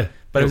 Good luck.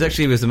 But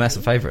it was a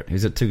massive favourite. He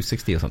was at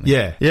 260 or something.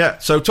 Yeah.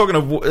 So talking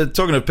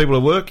of people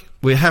at work,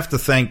 we have to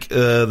thank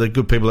the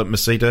good people at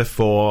Masita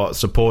for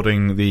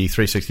supporting the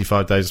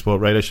 365 Days of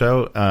Sport radio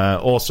show.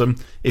 Awesome.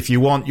 If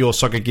you want your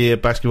soccer gear,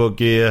 basketball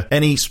gear,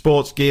 any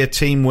sports gear,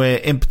 teamwear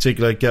in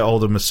particular, get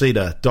hold of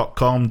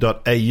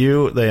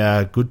masita.com.au. They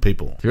are good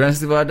people.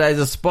 365 Days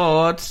of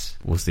Sport.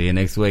 We'll see you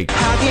next week.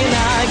 How can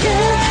I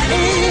get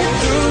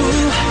it through?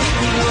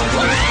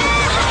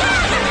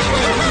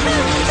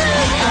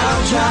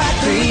 I'll try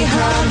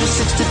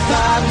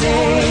 365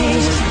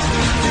 days,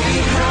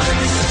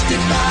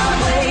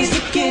 365 ways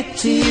to get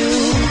to you,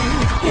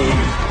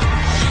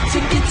 to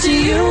get to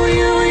you,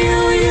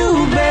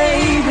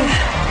 baby.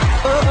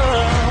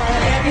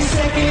 Every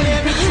second,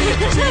 every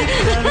tick,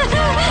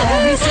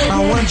 I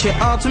want you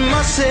all to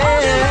myself.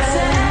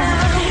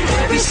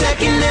 Every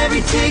second,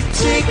 every tick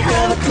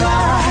of the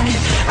clock,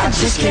 I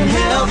just can't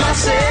help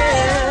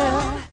myself.